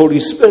needed the Holy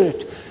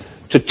Spirit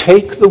to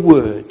take the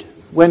word.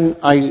 When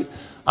I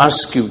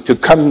ask you to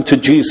come to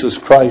Jesus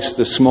Christ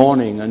this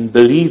morning and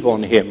believe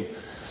on him,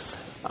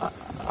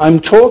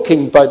 I'm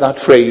talking by that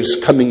phrase,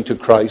 coming to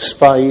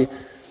Christ,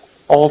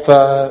 of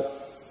a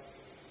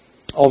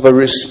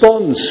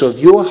response of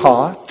your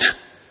heart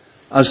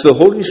as the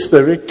Holy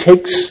Spirit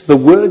takes the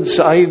words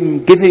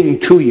I'm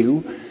giving to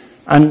you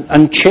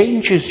and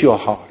changes your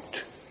heart.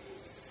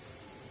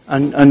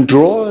 And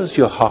draws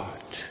your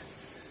heart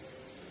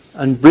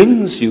and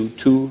brings you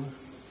to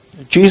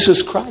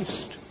Jesus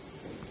Christ.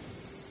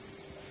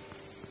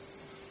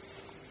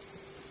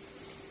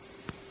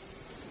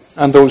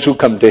 And those who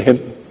come to him,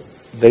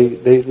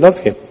 they love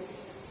him.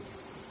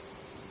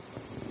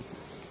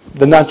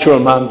 The natural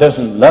man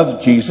doesn't love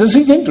Jesus.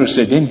 He's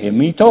interested in him.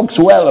 He talks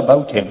well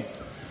about him.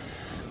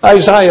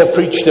 Isaiah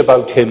preached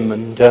about him,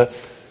 and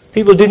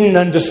people didn't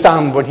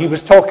understand what he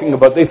was talking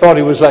about. They thought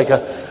he was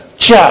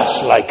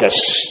just like a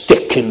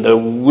stick in the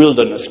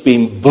wilderness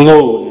being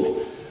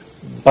blown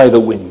by the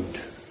wind.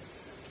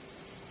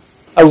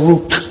 A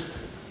root.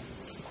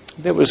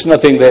 There was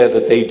nothing there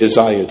that they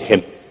desired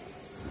him.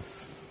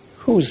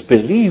 Who's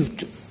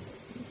believed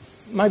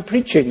my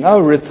preaching,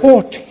 our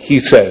report, he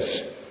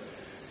says.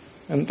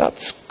 And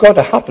that's got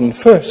to happen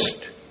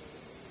first.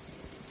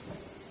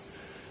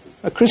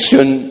 A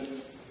Christian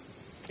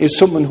is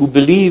someone who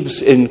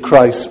believes in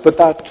Christ, but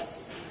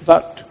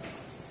that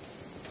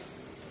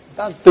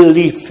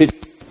belief,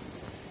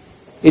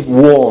 it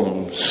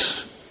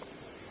warms.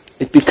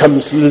 It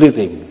becomes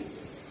living.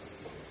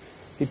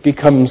 It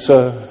becomes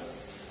an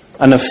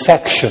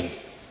affection,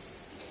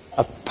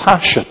 a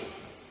passion.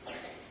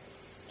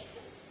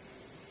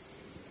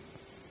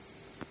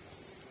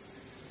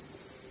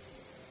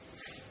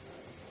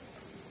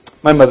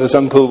 My mother's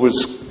uncle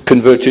was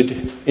converted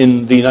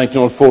in the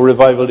 1904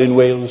 revival in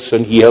Wales,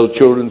 and he held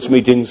children's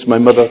meetings. My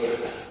mother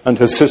and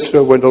her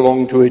sister went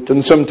along to it.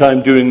 And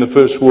sometime during the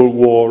First World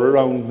War,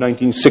 around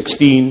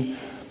 1916,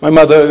 my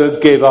mother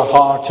gave her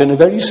heart in a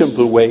very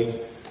simple way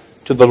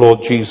to the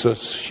Lord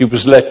Jesus. She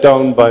was let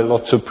down by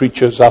lots of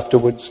preachers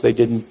afterwards. They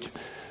didn't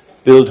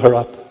build her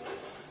up.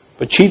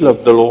 But she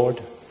loved the Lord.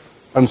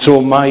 And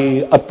so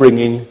my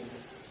upbringing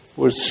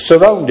was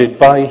surrounded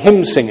by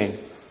hymn singing.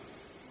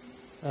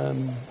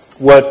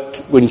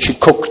 When she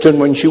cooked and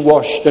when she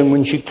washed and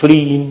when she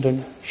cleaned,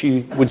 and she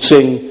would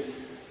sing,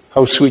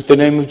 "How sweet the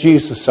name of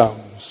Jesus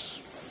sounds."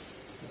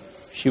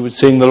 She would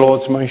sing, "The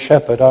Lord's my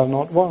shepherd, I'll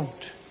not want."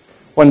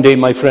 One day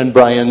my friend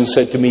Brian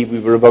said to me, we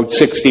were about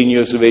 16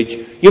 years of age,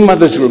 "Your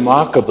mother's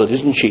remarkable,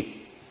 isn't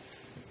she?"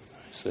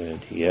 I said,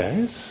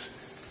 "Yes."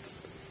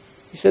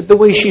 He said, "The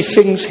way she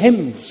sings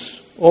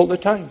hymns all the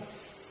time."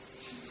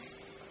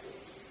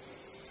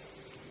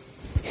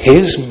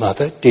 His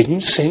mother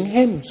didn't sing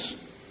hymns.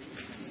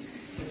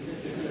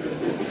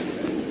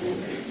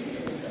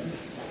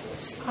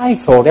 I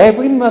thought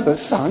every mother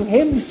sang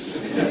hymns.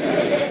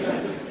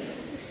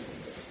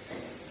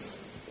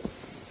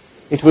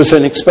 It was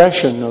an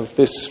expression of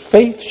this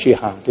faith she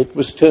had. It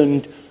was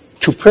turned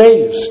to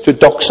praise, to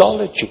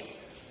doxology,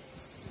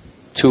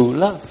 to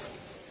love.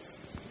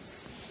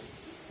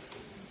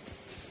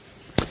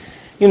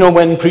 You know,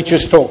 when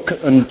preachers talk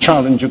and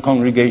challenge a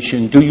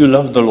congregation, "Do you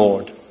love the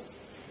Lord?"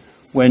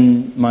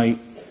 When my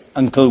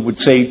uncle would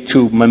say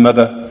to my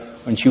mother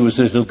when she was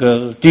a little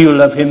girl, "Do you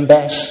love him,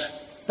 Bess?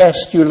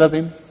 Bess, do you love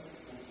him?"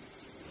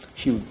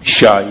 She would be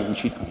shy and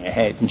she'd hang her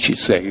head and she'd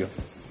say,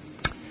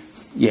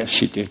 "Yes,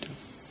 she did."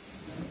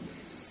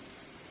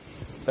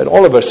 But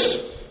all of us,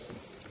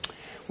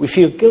 we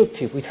feel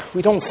guilty.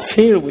 We don't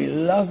feel we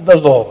love the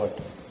Lord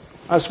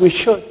as we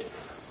should.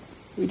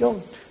 We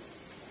don't.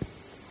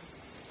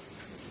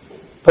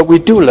 But we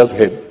do love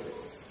him.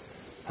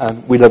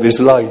 And we love his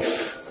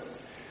life.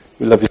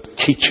 We love his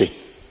teaching.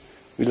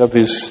 We love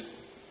his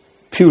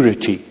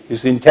purity,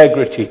 his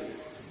integrity,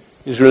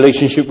 his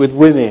relationship with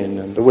women,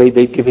 and the way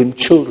they give him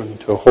children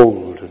to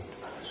hold.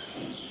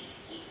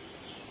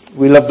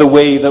 We love the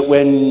way that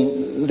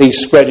when they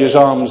spread his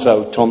arms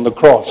out on the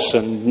cross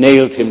and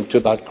nailed him to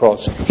that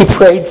cross, he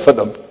prayed for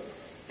them.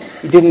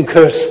 He didn't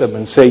curse them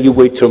and say, "You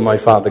wait till my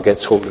Father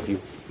gets hold of you."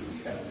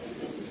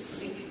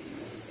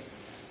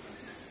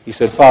 He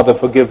said, "Father,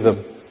 forgive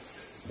them.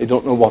 They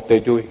don't know what they're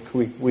doing."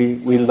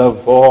 We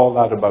love all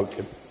that about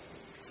him.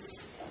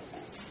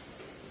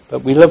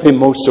 But we love him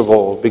most of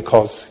all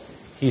because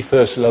he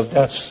first loved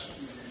us.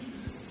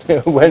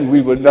 When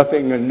we were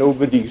nothing and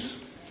nobodies.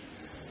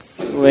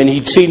 When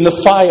he'd seen the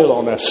file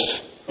on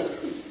us.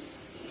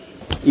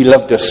 He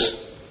loved us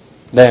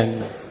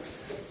then.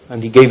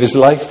 And he gave his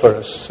life for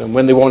us. And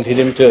when they wanted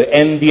him to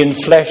end the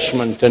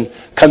enfleshment and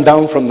come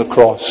down from the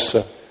cross,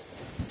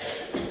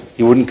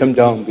 he wouldn't come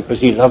down because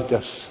he loved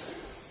us.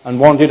 And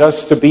wanted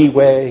us to be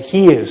where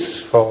he is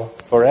for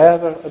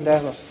forever and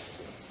ever.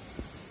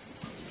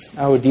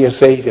 Our dear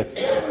Saviour,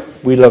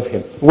 we love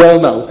him. Well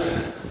now,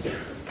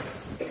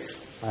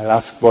 I'll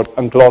ask what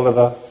Uncle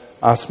Oliver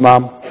asked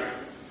Mum.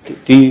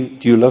 Do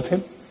you love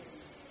him?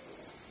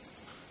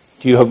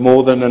 Do you have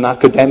more than an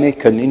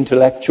academic and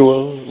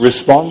intellectual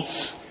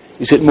response?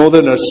 Is it more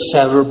than a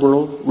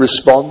cerebral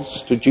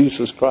response to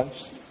Jesus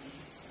Christ?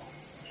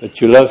 That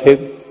you love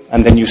him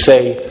and then you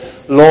say,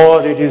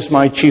 "Lord, it is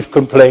my chief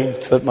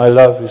complaint that my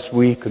love is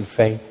weak and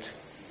faint.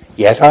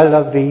 Yet I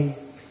love thee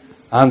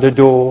and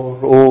adore,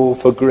 oh,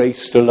 for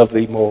grace to love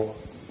thee more."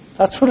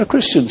 That's what a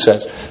Christian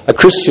says. A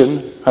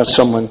Christian has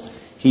someone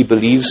he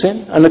believes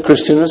in, and a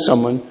Christian has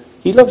someone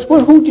he loves.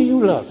 Well, who do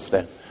you love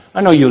then?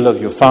 I know you love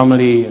your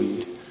family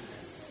and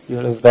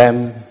you love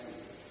them.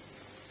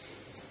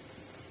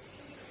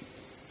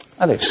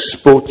 Are there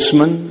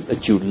sportsmen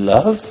that you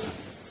love?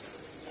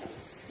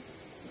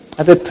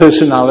 Are there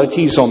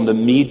personalities on the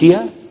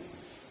media?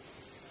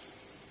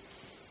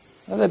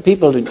 Are there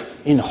people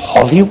in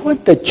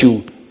Hollywood that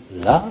you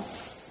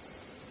love?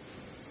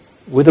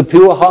 With a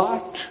pure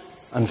heart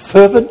and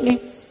fervently?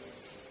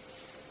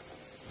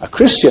 A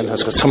Christian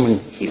has got someone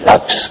he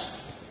loves.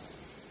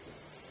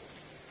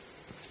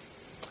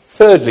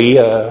 Thirdly,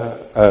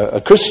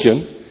 a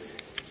Christian,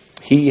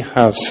 he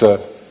has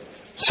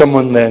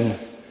someone then,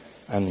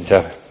 and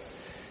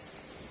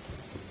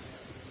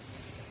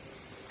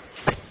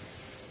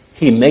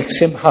he makes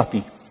him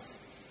happy.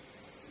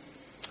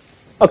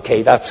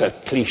 Okay, that's a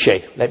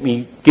cliche. Let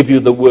me give you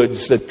the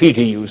words that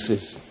Peter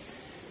uses.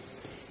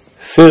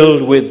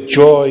 Filled with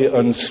joy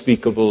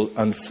unspeakable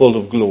and full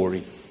of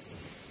glory.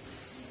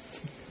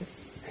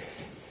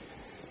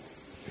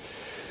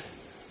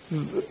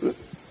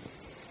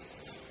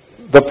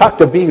 The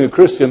fact of being a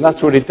Christian,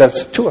 that's what it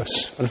does to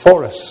us and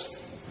for us.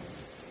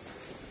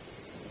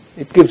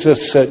 It gives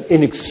us an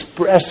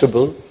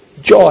inexpressible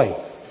joy.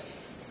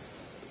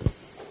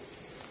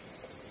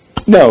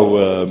 Now,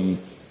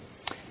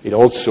 it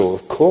also,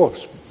 of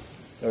course,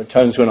 there are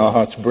times when our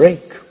hearts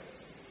break.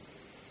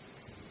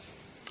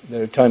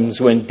 There are times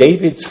when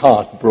David's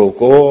heart broke.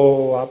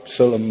 "Oh,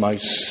 Absalom, my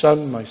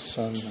son, I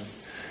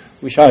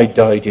wish I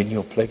died in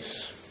your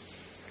place."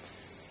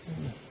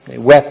 They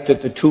wept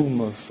at the tomb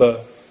of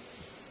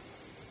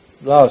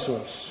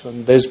Lazarus,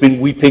 and there's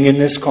been weeping in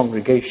this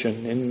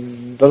congregation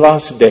in the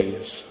last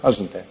days,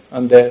 hasn't there?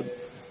 And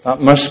that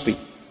must be.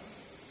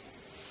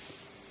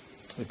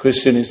 The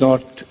Christian is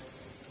not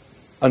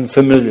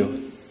unfamiliar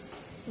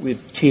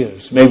with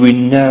tears. May we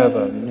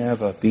never,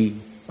 never be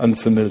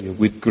unfamiliar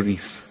with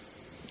grief.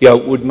 The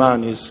outward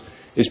man is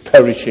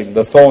perishing.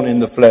 The thorn in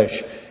the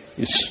flesh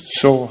is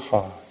so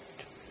hard.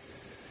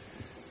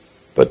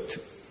 But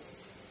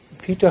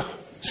Peter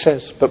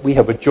says, but we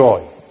have a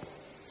joy.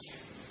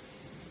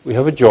 We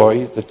have a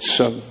joy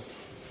that's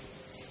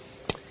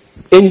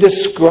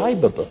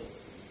indescribable.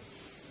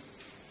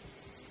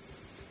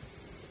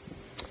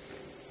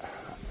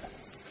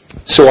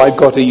 So I've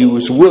got to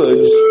use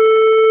words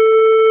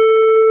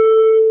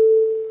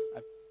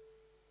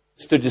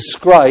to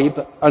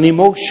describe an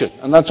emotion,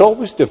 and that's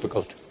always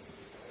difficult.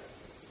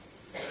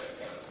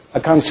 I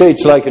can't say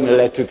it's like an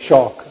electric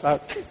shock.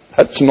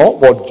 That's not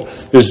what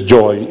this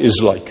joy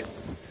is like.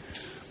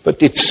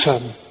 But it's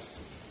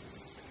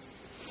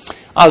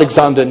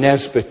Alexander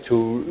Nesbitt,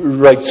 who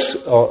writes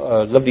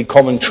a lovely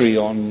commentary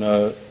on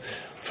 1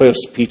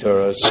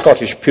 Peter, a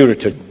Scottish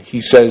Puritan.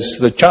 He says,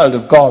 the child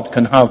of God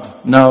can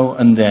have now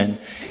and then.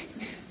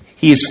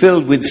 He is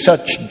filled with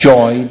such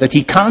joy that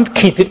he can't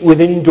keep it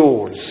within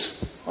doors.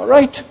 All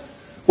right?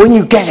 When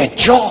you get a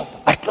job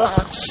at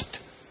last,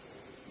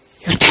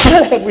 you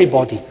tell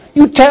everybody.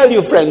 You tell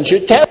your friends,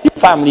 you tell your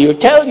family, you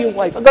tell your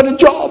wife, I got a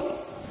job.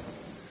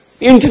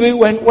 The interview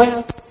went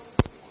well.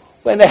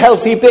 When a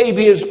healthy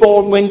baby is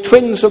born, when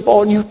twins are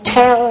born, you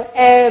tell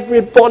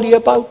everybody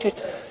about it.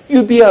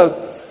 You'd be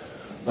a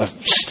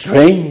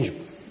strange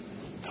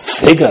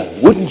figure,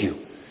 wouldn't you,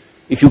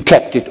 if you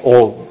kept it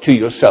all to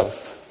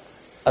yourself,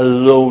 a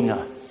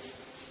loner.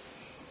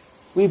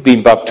 We've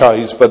been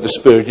baptized by the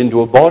Spirit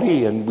into a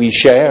body, and we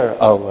share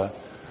our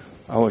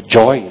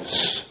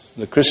joys.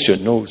 The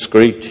Christian knows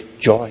great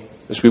joy.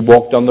 As we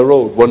walk down the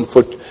road, one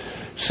foot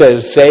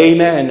says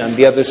amen and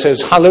the other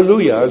says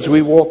hallelujah as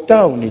we walk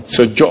down. It's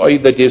a joy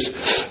that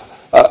is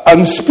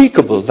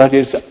unspeakable, that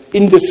is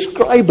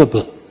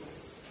indescribable.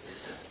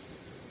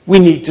 We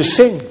need to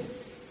sing.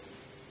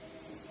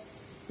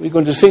 We're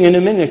going to sing in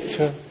a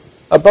minute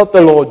about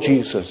the Lord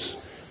Jesus.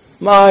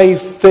 My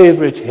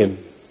favorite hymn,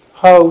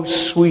 how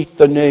sweet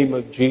the name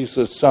of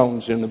Jesus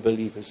sounds in a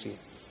believer's ear.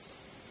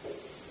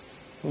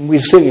 And we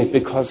sing it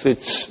because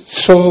it's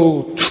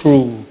so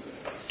true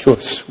to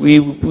us.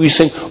 We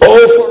sing,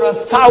 oh, for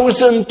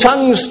 1,000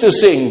 tongues to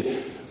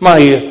sing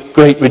my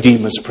great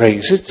Redeemer's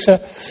praise.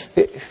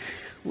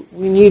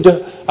 We need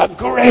a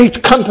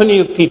great company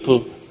of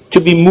people to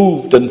be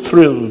moved and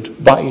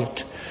thrilled by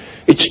it.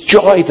 It's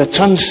joy that's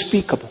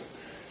unspeakable.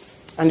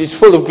 And it's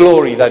full of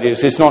glory, that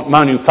is. It's not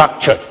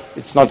manufactured.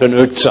 It's not an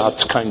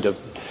ersatz kind of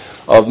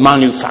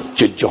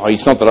manufactured joy.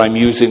 It's not that I'm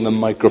using the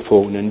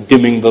microphone and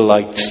dimming the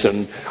lights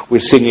and we're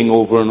singing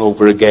over and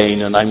over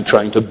again and I'm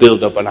trying to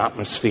build up an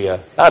atmosphere.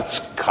 That's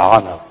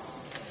carnal.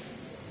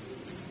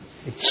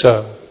 It's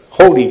a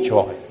holy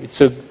joy. It's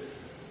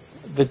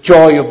the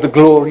joy of the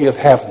glory of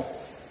heaven.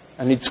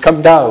 And it's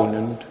come down,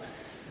 and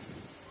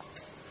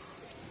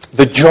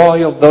the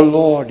joy of the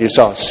Lord is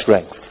our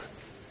strength.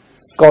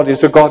 God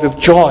is a God of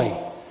joy.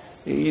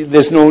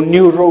 There's no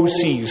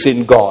neuroses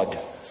in God.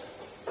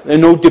 There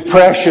are no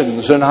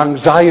depressions and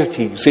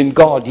anxieties in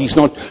God. He's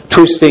not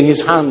twisting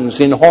his hands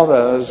in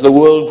horror as the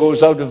world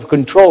goes out of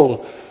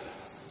control.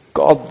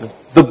 God,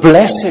 the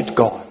blessed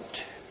God.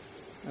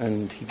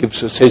 And he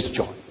gives us his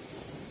joy.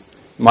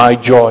 My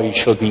joy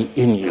shall be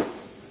in you.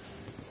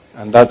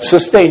 And that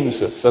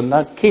sustains us and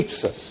that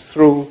keeps us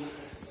through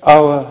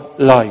our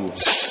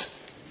lives.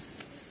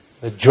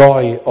 The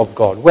joy of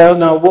God. Well,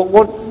 now,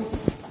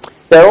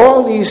 there are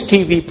all these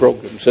TV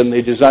programs and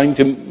they're designed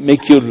to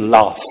make you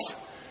laugh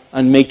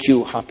and make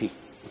you happy.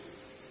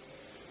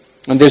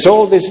 And there's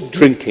all this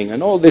drinking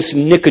and all this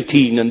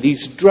nicotine and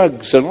these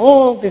drugs and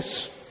all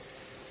this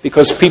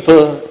because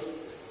people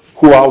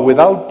who are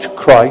without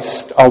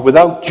Christ are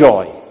without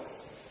joy.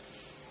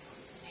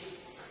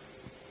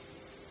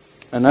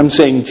 And I'm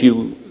saying to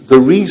you, the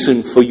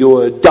reason for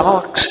your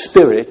dark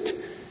spirit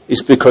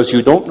is because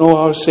you don't know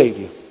our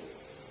Savior.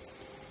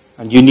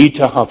 And you need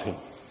to have him.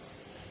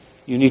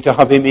 You need to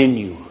have him in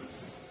you.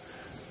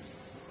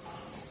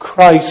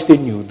 Christ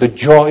in you, the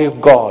joy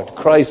of God.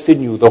 Christ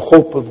in you, the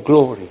hope of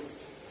glory.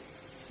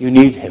 You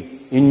need him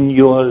in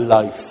your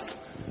life.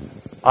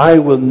 I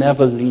will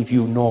never leave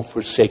you nor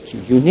forsake you.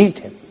 You need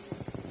him.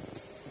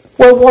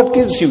 Well, what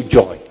gives you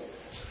joy?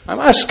 I'm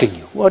asking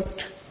you,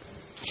 what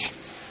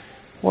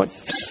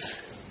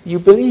you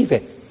believe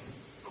in,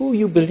 who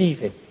you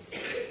believe in,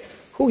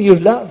 who you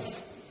love.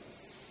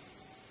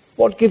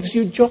 What gives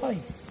you joy?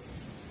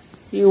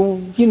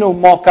 You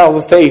mock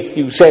our faith.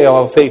 You say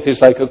our faith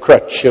is like a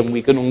crutch and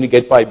we can only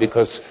get by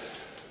because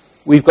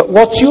we've got...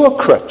 What's your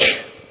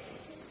crutch?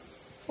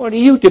 What are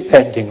you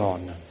depending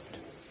on?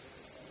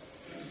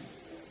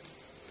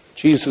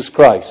 Jesus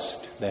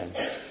Christ, then.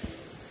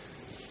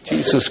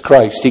 Jesus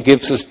Christ, he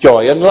gives us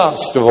joy. And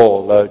last of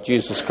all,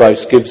 Jesus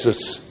Christ gives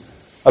us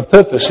a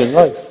purpose in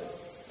life.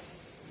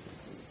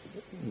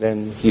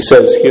 Then he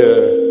says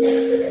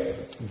here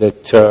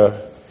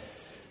that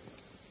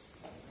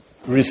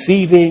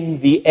receiving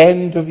the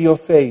end of your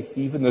faith,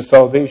 even the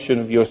salvation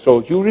of your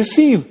souls, you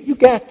receive, you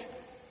get,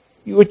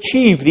 you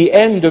achieve the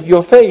end of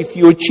your faith,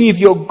 you achieve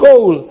your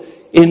goal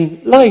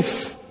in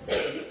life.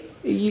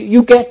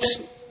 You get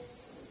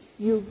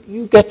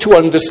to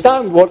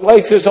understand what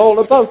life is all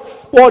about.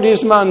 What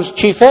is man's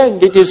chief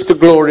end? It is to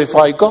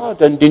glorify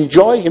God and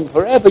enjoy him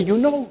forever. You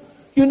know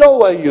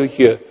why you're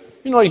here.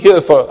 You're not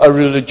here for a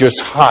religious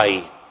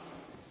high.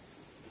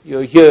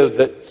 You're here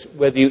that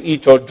whether you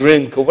eat or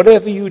drink or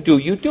whatever you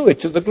do it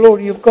to the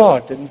glory of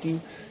God.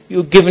 And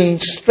you're given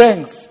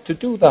strength to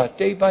do that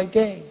day by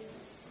day.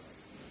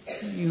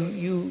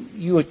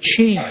 You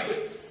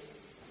achieve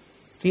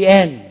the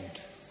end.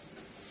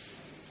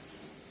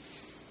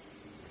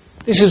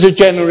 This is a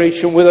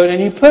generation without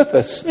any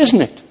purpose,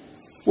 isn't it?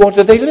 What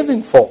are they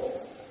living for?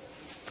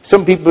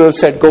 Some people have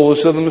set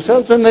goals for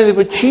themselves and they've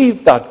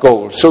achieved that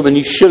goal. So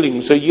many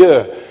shillings a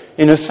year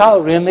in a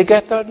salary, and they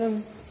get that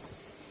and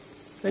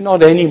they're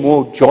not any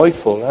more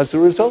joyful as a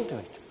result of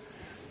it.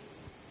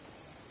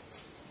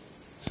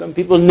 Some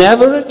people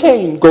never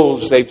attain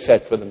goals they've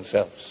set for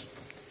themselves.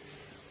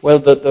 Well,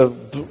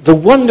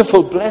 the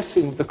wonderful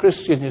blessing of the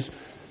Christian is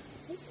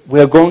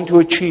we're going to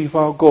achieve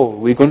our goal.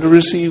 We're going to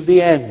receive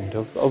the end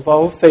of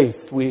our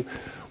faith. We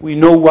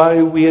know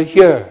why we are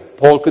here.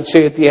 Paul could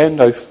say at the end,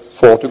 I've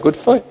fought a good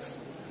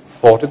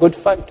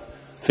fight,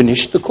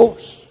 finished the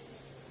course,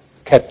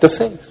 kept the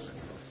faith.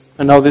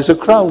 And now there's a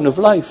crown of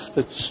life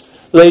that's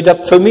laid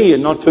up for me,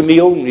 and not for me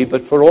only,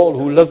 but for all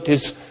who loved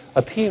his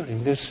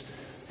appearing. There's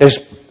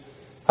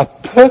a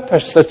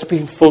purpose that's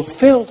been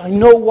fulfilled. I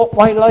know what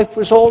my life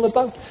was all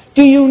about.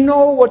 Do you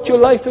know what your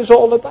life is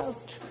all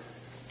about?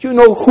 Do you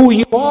know who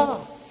you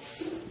are?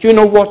 Do you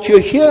know what you're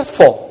here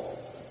for?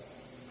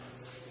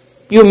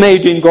 You're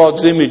made in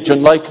God's image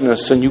and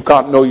likeness, and you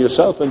can't know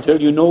yourself until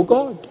you know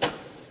God.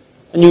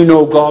 And you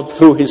know God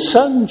through his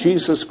Son,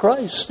 Jesus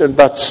Christ, and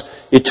that's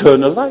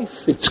eternal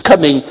life. It's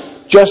coming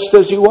just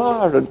as you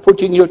are and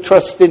putting your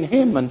trust in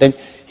him, and then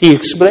he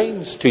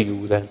explains to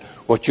you then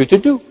what you're to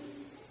do.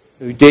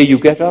 Every day you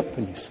get up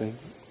and you say,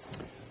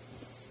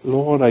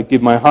 Lord, I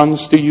give my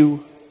hands to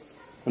you,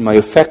 and my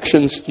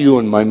affections to you,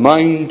 and my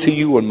mind to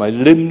you, and my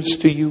limbs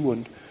to you,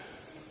 and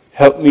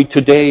help me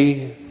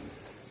today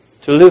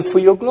to live for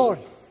your glory.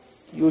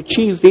 You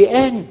achieve the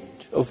end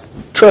of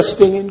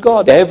trusting in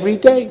God every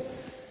day.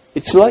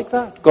 It's like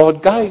that.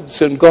 God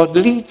guides and God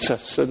leads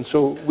us, and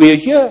so we're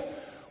here.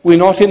 We're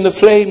not in the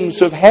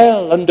flames of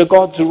hell under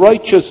God's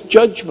righteous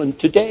judgment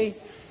today.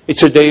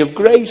 It's a day of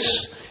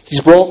grace. He's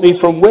brought me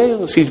from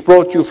Wales. He's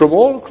brought you from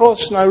all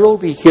across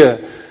Nairobi here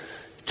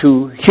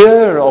to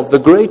hear of the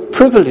great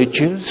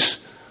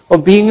privileges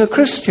of being a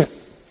Christian.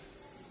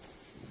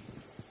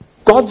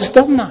 God's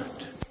done that.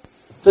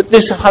 That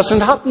this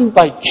hasn't happened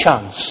by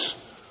chance.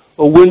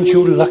 Or weren't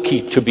you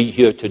lucky to be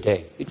here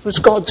today? It was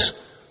God's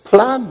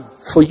plan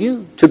for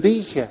you to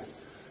be here.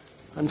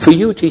 And for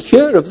you to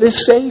hear of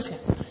this Savior.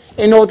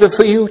 In order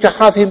for you to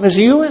have him as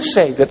your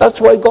Savior. That's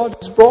why God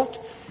has brought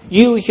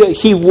you here.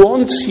 He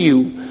wants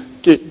you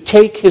to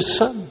take his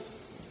Son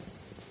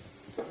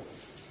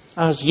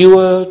as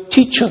your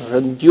teacher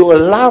and your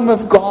Lamb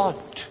of God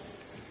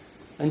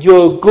and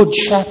your good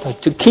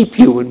shepherd to keep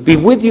you and be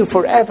with you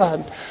forever.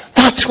 And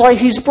that's why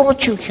he's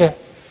brought you here.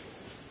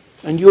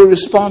 And your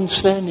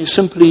response then is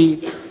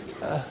simply,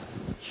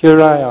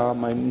 here I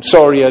am. I'm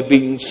sorry I've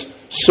been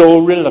so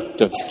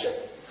reluctant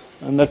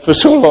and that for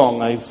so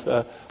long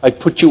I've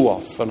put you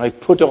off, and I've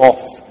put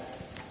off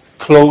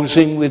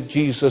closing with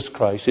Jesus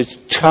Christ. It's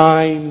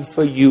time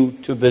for you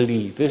to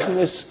believe. Isn't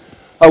this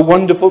a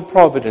wonderful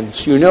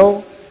providence? You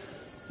know,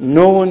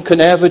 no one can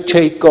ever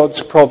take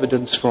God's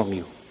providence from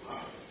you.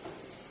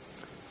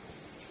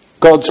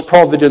 God's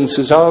providence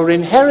is our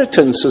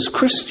inheritance as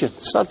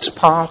Christians. That's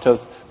part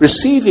of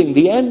receiving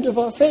the end of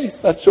our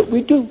faith. That's what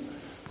we do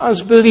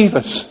as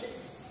believers.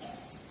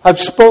 I've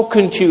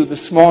spoken to you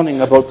this morning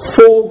about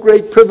 4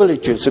 great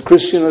privileges. A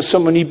Christian is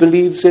someone he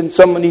believes in,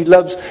 someone he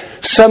loves,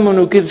 someone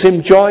who gives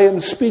him joy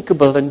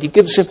unspeakable, and he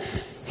gives him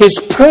his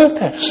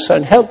purpose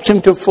and helps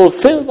him to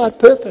fulfill that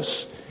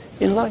purpose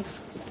in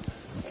life.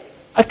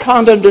 I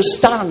can't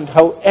understand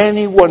how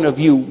any one of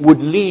you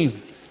would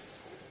leave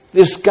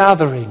this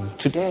gathering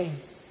today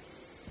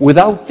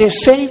without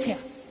this Savior.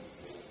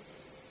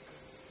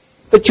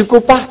 That you go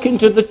back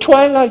into the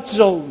twilight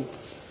zone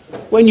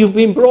when you've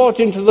been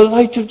brought into the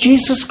light of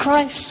Jesus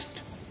Christ.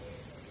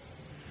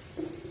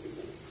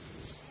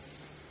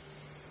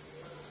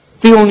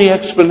 The only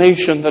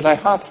explanation that I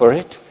have for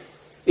it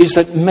is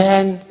that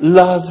men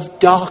love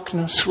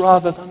darkness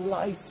rather than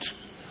light.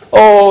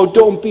 Oh,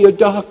 don't be a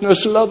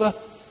darkness lover.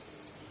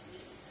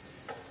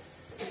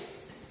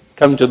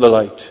 Come to the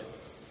light.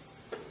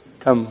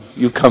 Come,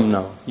 you come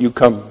now. You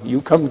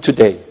come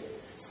today.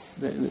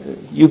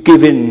 You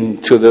give in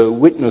to the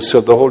witness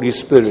of the Holy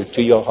Spirit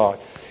to your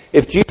heart.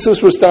 If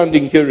Jesus was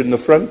standing here in the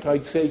front,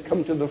 I'd say,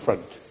 come to the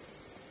front.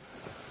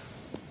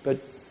 But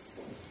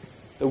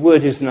the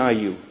word is nigh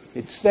you.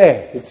 It's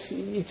there. It's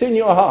in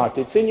your heart.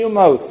 It's in your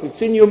mouth.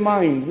 It's in your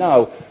mind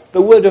now.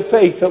 The word of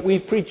faith that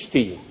we've preached to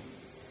you.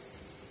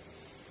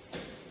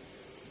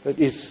 That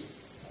is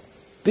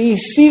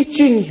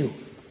beseeching you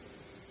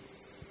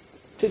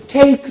to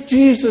take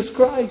Jesus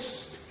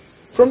Christ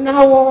from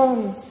now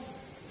on.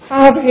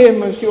 Have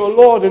him as your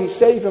Lord and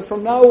Savior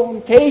from now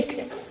on. Take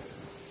him.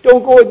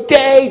 Don't go a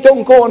day,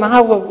 don't go an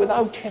hour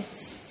without him.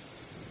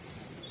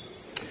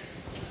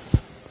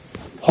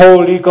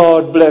 Holy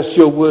God, bless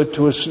your word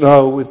to us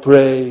now, we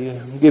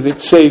pray. Give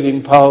it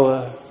saving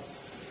power.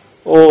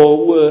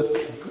 Oh,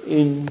 work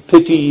in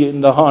pity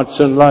in the hearts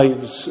and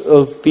lives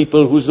of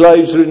people whose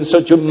lives are in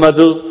such a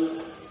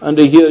muddle and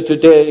are here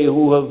today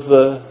who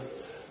have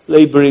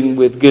laboring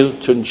with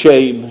guilt and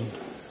shame.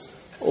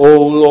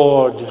 Oh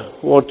Lord,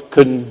 what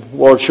can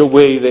wash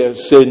away their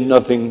sin?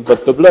 Nothing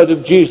but the blood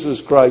of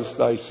Jesus Christ,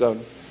 thy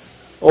Son.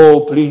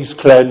 Oh, please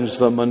cleanse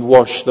them and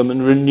wash them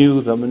and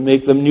renew them and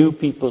make them new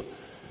people.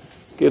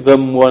 Give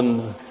them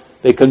one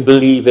they can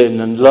believe in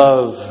and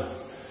love,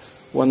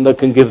 one that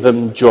can give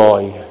them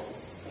joy,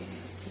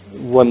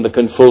 one that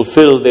can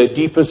fulfill their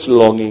deepest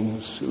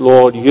longings.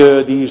 Lord,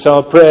 hear these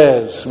our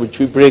prayers, which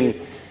we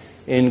bring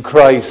in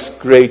Christ's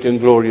great and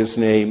glorious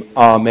name.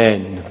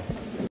 Amen.